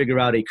try to figure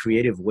out a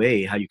creative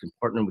way how you can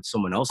partner with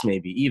someone else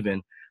maybe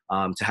even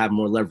to have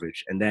more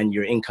leverage. And then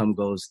your income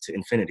goes to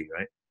infinity,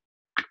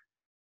 right?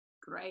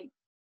 Great.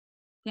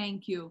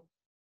 Thank you.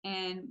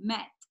 And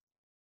Matt.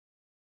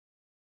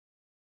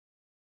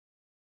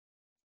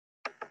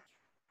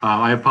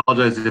 I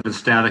apologize if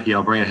it's staticky.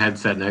 I'll bring a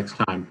headset next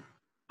time.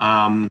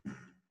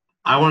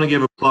 I want to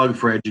give a plug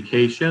for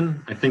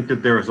education. I think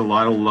that there is a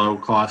lot of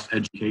low-cost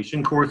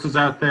education courses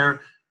out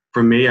there.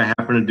 For me, I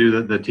happen to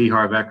do the T.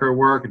 Harv Eker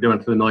work. I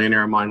went to the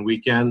Millionaire Mind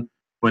Weekend,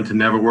 went to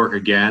Never Work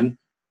Again.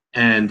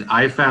 And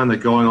I found that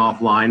going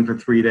offline for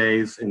 3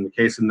 days, in the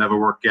case of Never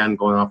Work Again,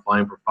 going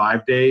offline for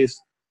 5 days,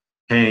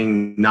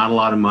 paying not a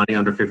lot of money,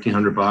 under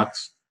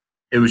 $1,500,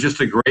 it was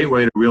just a great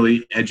way to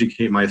really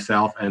educate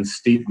myself and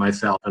steep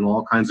myself in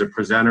all kinds of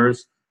presenters,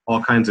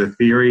 all kinds of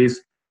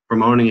theories,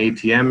 from owning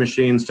ATM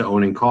machines to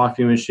owning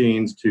coffee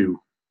machines to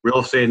real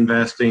estate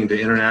investing to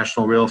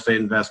international real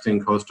estate investing,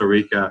 Costa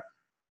Rica.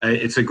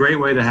 It's a great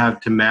way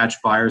to match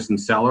buyers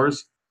and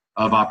sellers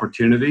of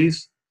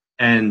opportunities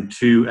and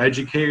to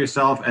educate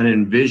yourself and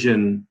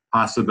envision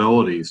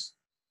possibilities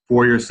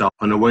for yourself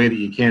in a way that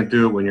you can't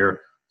do it when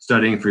you're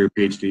studying for your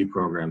PhD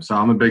program. So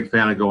I'm a big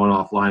fan of going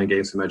offline and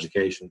getting some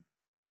education.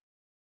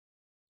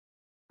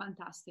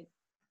 Fantastic.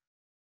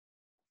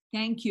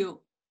 Thank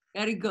you.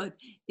 Very good.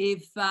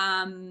 If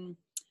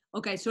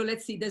okay, so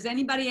let's see. Does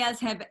anybody else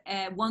have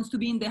wants to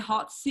be in the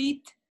hot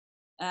seat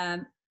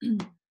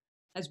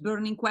as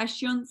burning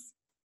questions?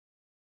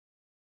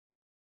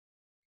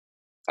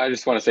 I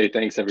just want to say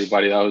thanks,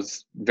 everybody. That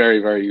was very,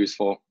 very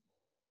useful.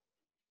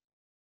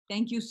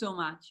 Thank you so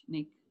much,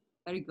 Nick.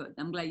 Very good.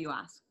 I'm glad you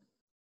asked.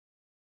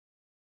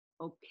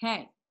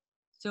 Okay,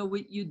 so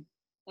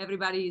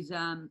everybody is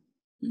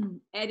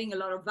adding a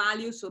lot of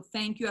value. So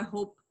thank you. I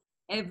hope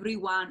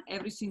everyone,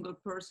 every single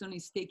person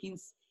is taking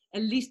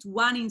at least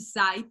one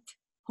insight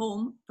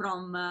home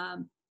from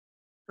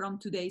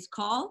today's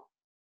call.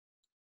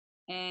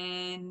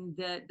 And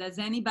does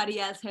anybody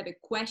else have a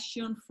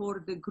question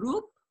for the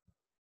group?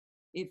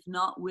 If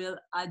not, we'll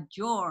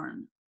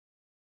adjourn.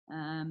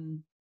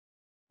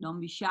 Don't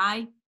be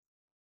shy.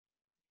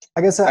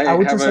 I guess I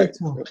would just like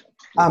to.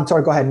 I'm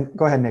sorry. Go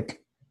ahead,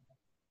 Nick.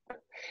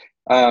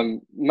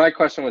 My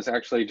question was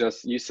actually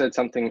just, you said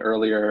something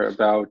earlier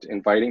about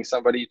inviting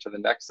somebody to the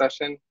next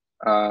session.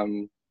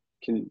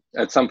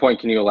 At some point,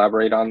 can you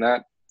elaborate on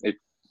that?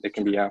 It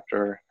can be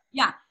after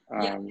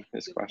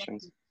his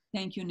questions.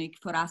 Thank you, Nick,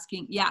 for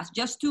asking. Yes,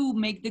 just to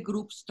make the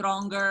group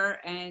stronger,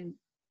 and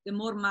the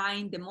more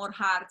mind, the more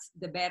hearts,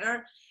 the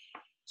better.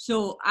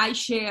 So I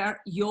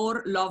share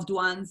your loved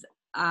ones.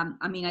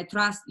 I mean, I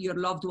trust your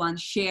loved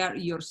ones share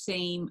your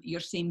same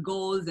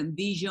goals and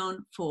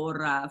vision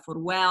for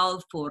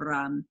wealth,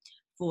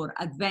 for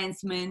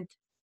advancement.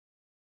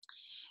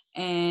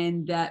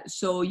 And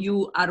so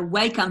you are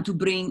welcome to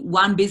bring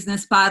one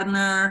business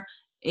partner,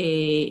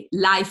 a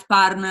life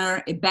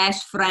partner, a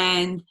best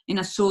friend, an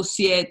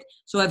associate.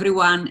 So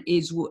everyone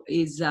is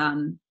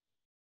allowed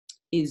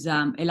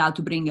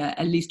to bring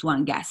at least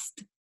one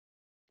guest.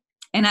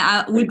 And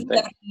I will put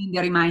that in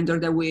the reminder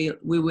that we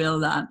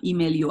will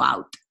email you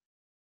out.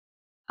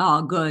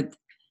 Oh, good.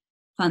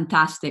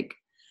 Fantastic.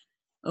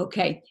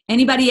 Okay.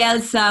 Anybody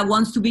else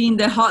wants to be in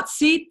the hot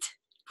seat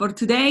for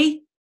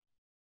today?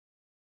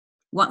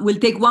 We'll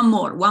take one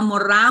more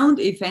round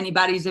if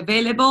anybody is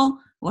available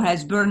or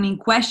has burning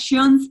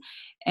questions.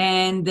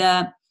 And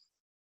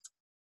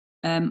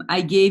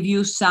I gave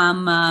you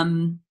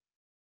some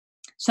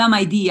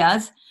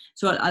ideas.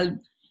 So I'll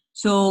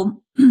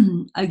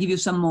give you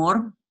some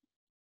more.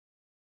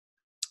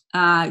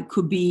 It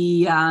could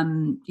be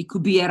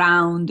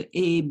around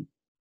an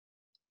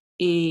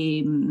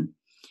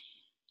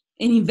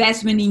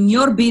investment in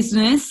your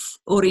business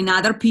or in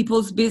other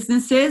people's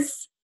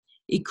businesses.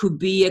 It could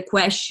be a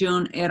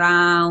question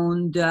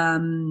around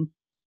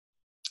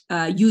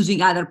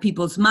using other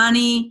people's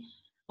money,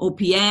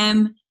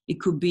 OPM.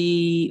 It could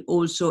be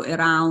also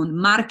around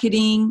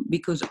marketing,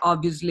 because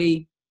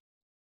obviously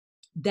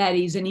that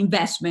is an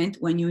investment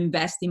when you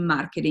invest in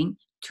marketing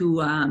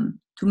to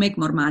make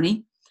more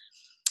money.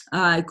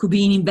 It could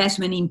be an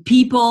investment in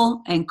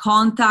people and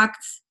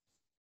contacts,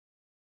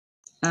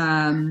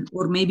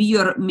 or maybe you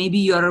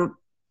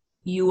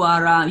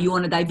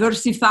want to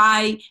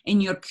diversify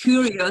and you're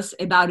curious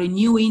about a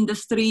new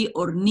industry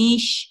or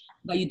niche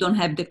but you don't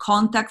have the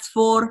contacts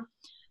for.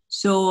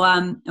 So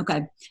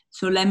okay,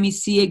 so let me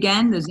see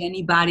again. Does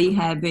anybody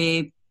have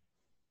a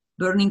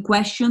burning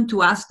question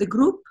to ask the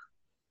group?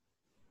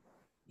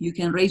 You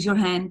can raise your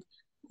hand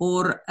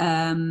or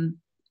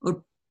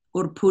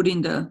put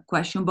in the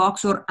question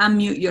box or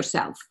unmute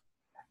yourself.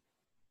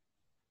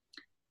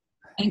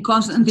 And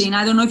Constantine,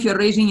 I don't know if you're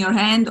raising your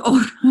hand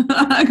or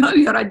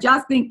you're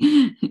adjusting.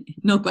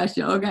 No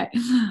question. Okay.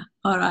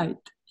 All right.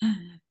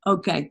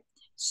 Okay.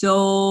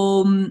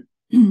 So,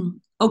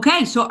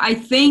 okay. So I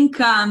think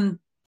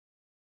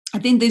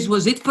this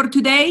was it for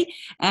today.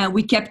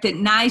 We kept it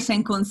nice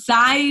and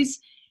concise.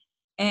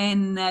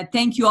 And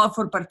thank you all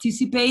for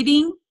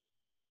participating.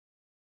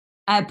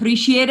 I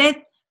appreciate it.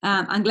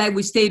 I'm glad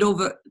we stayed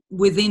over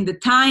within the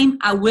time.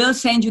 I will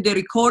send you the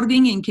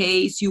recording in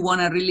case you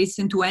want to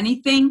re-listen to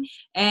anything.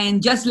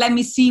 And just let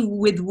me see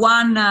with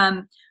one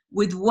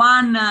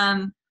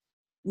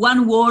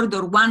word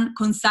or one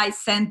concise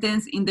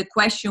sentence in the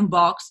question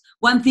box,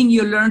 one thing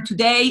you learned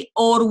today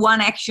or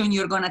one action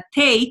you're going to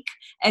take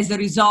as a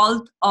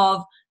result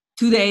of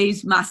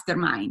today's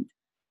mastermind.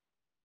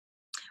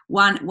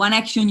 One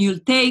action you'll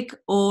take,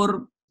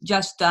 or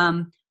just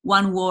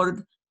one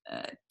word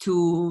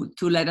to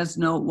let us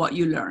know what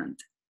you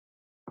learned.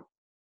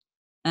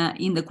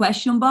 In the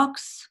question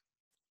box,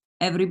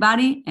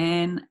 everybody,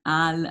 and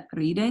I'll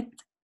read it.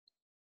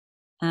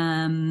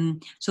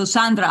 So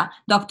Sandra,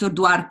 Dr.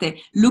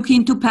 Duarte, look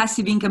into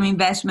passive income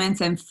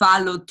investments and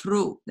follow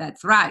through.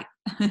 That's right.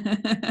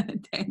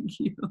 Thank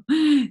you.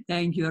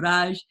 Thank you,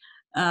 Raj.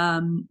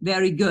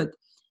 Very good.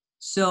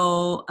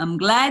 So I'm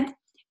glad.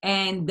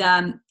 And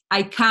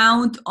I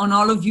count on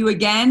all of you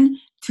again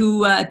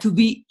to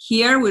be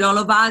here with all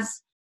of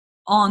us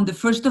on the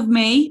 1st of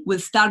May. We'll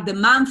start the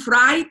month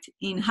right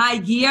in high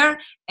gear,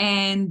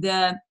 and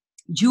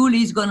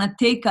Julie's gonna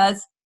take us.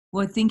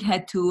 Well, I think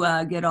had to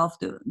get off.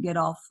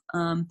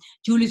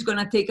 Julie's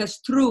gonna take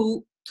us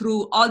through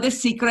all the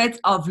secrets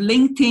of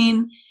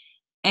LinkedIn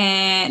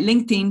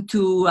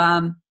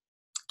to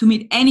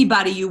meet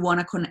anybody you want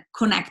to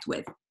connect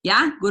with.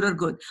 Yeah, good or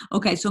good.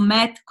 Okay, so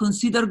Matt,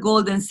 consider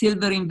gold and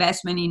silver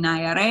investment in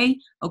IRA.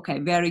 Okay,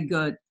 very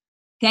good.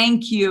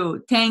 Thank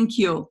you. Thank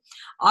you.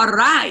 All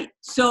right.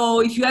 So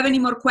if you have any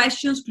more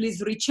questions,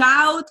 please reach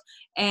out.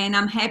 And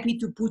I'm happy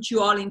to put you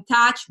all in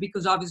touch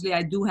because obviously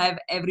I do have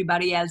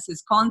everybody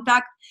else's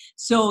contact.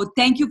 So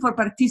thank you for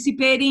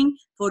participating,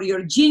 for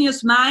your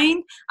genius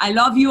mind. I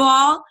love you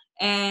all,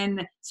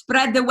 and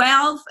spread the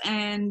wealth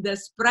and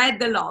spread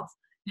the love.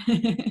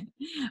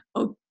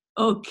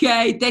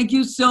 Okay. Thank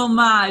you so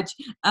much.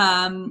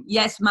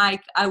 Yes,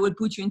 Mike, I will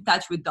put you in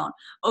touch with Don.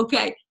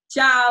 Okay.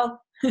 Ciao.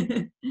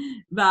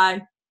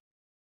 Bye.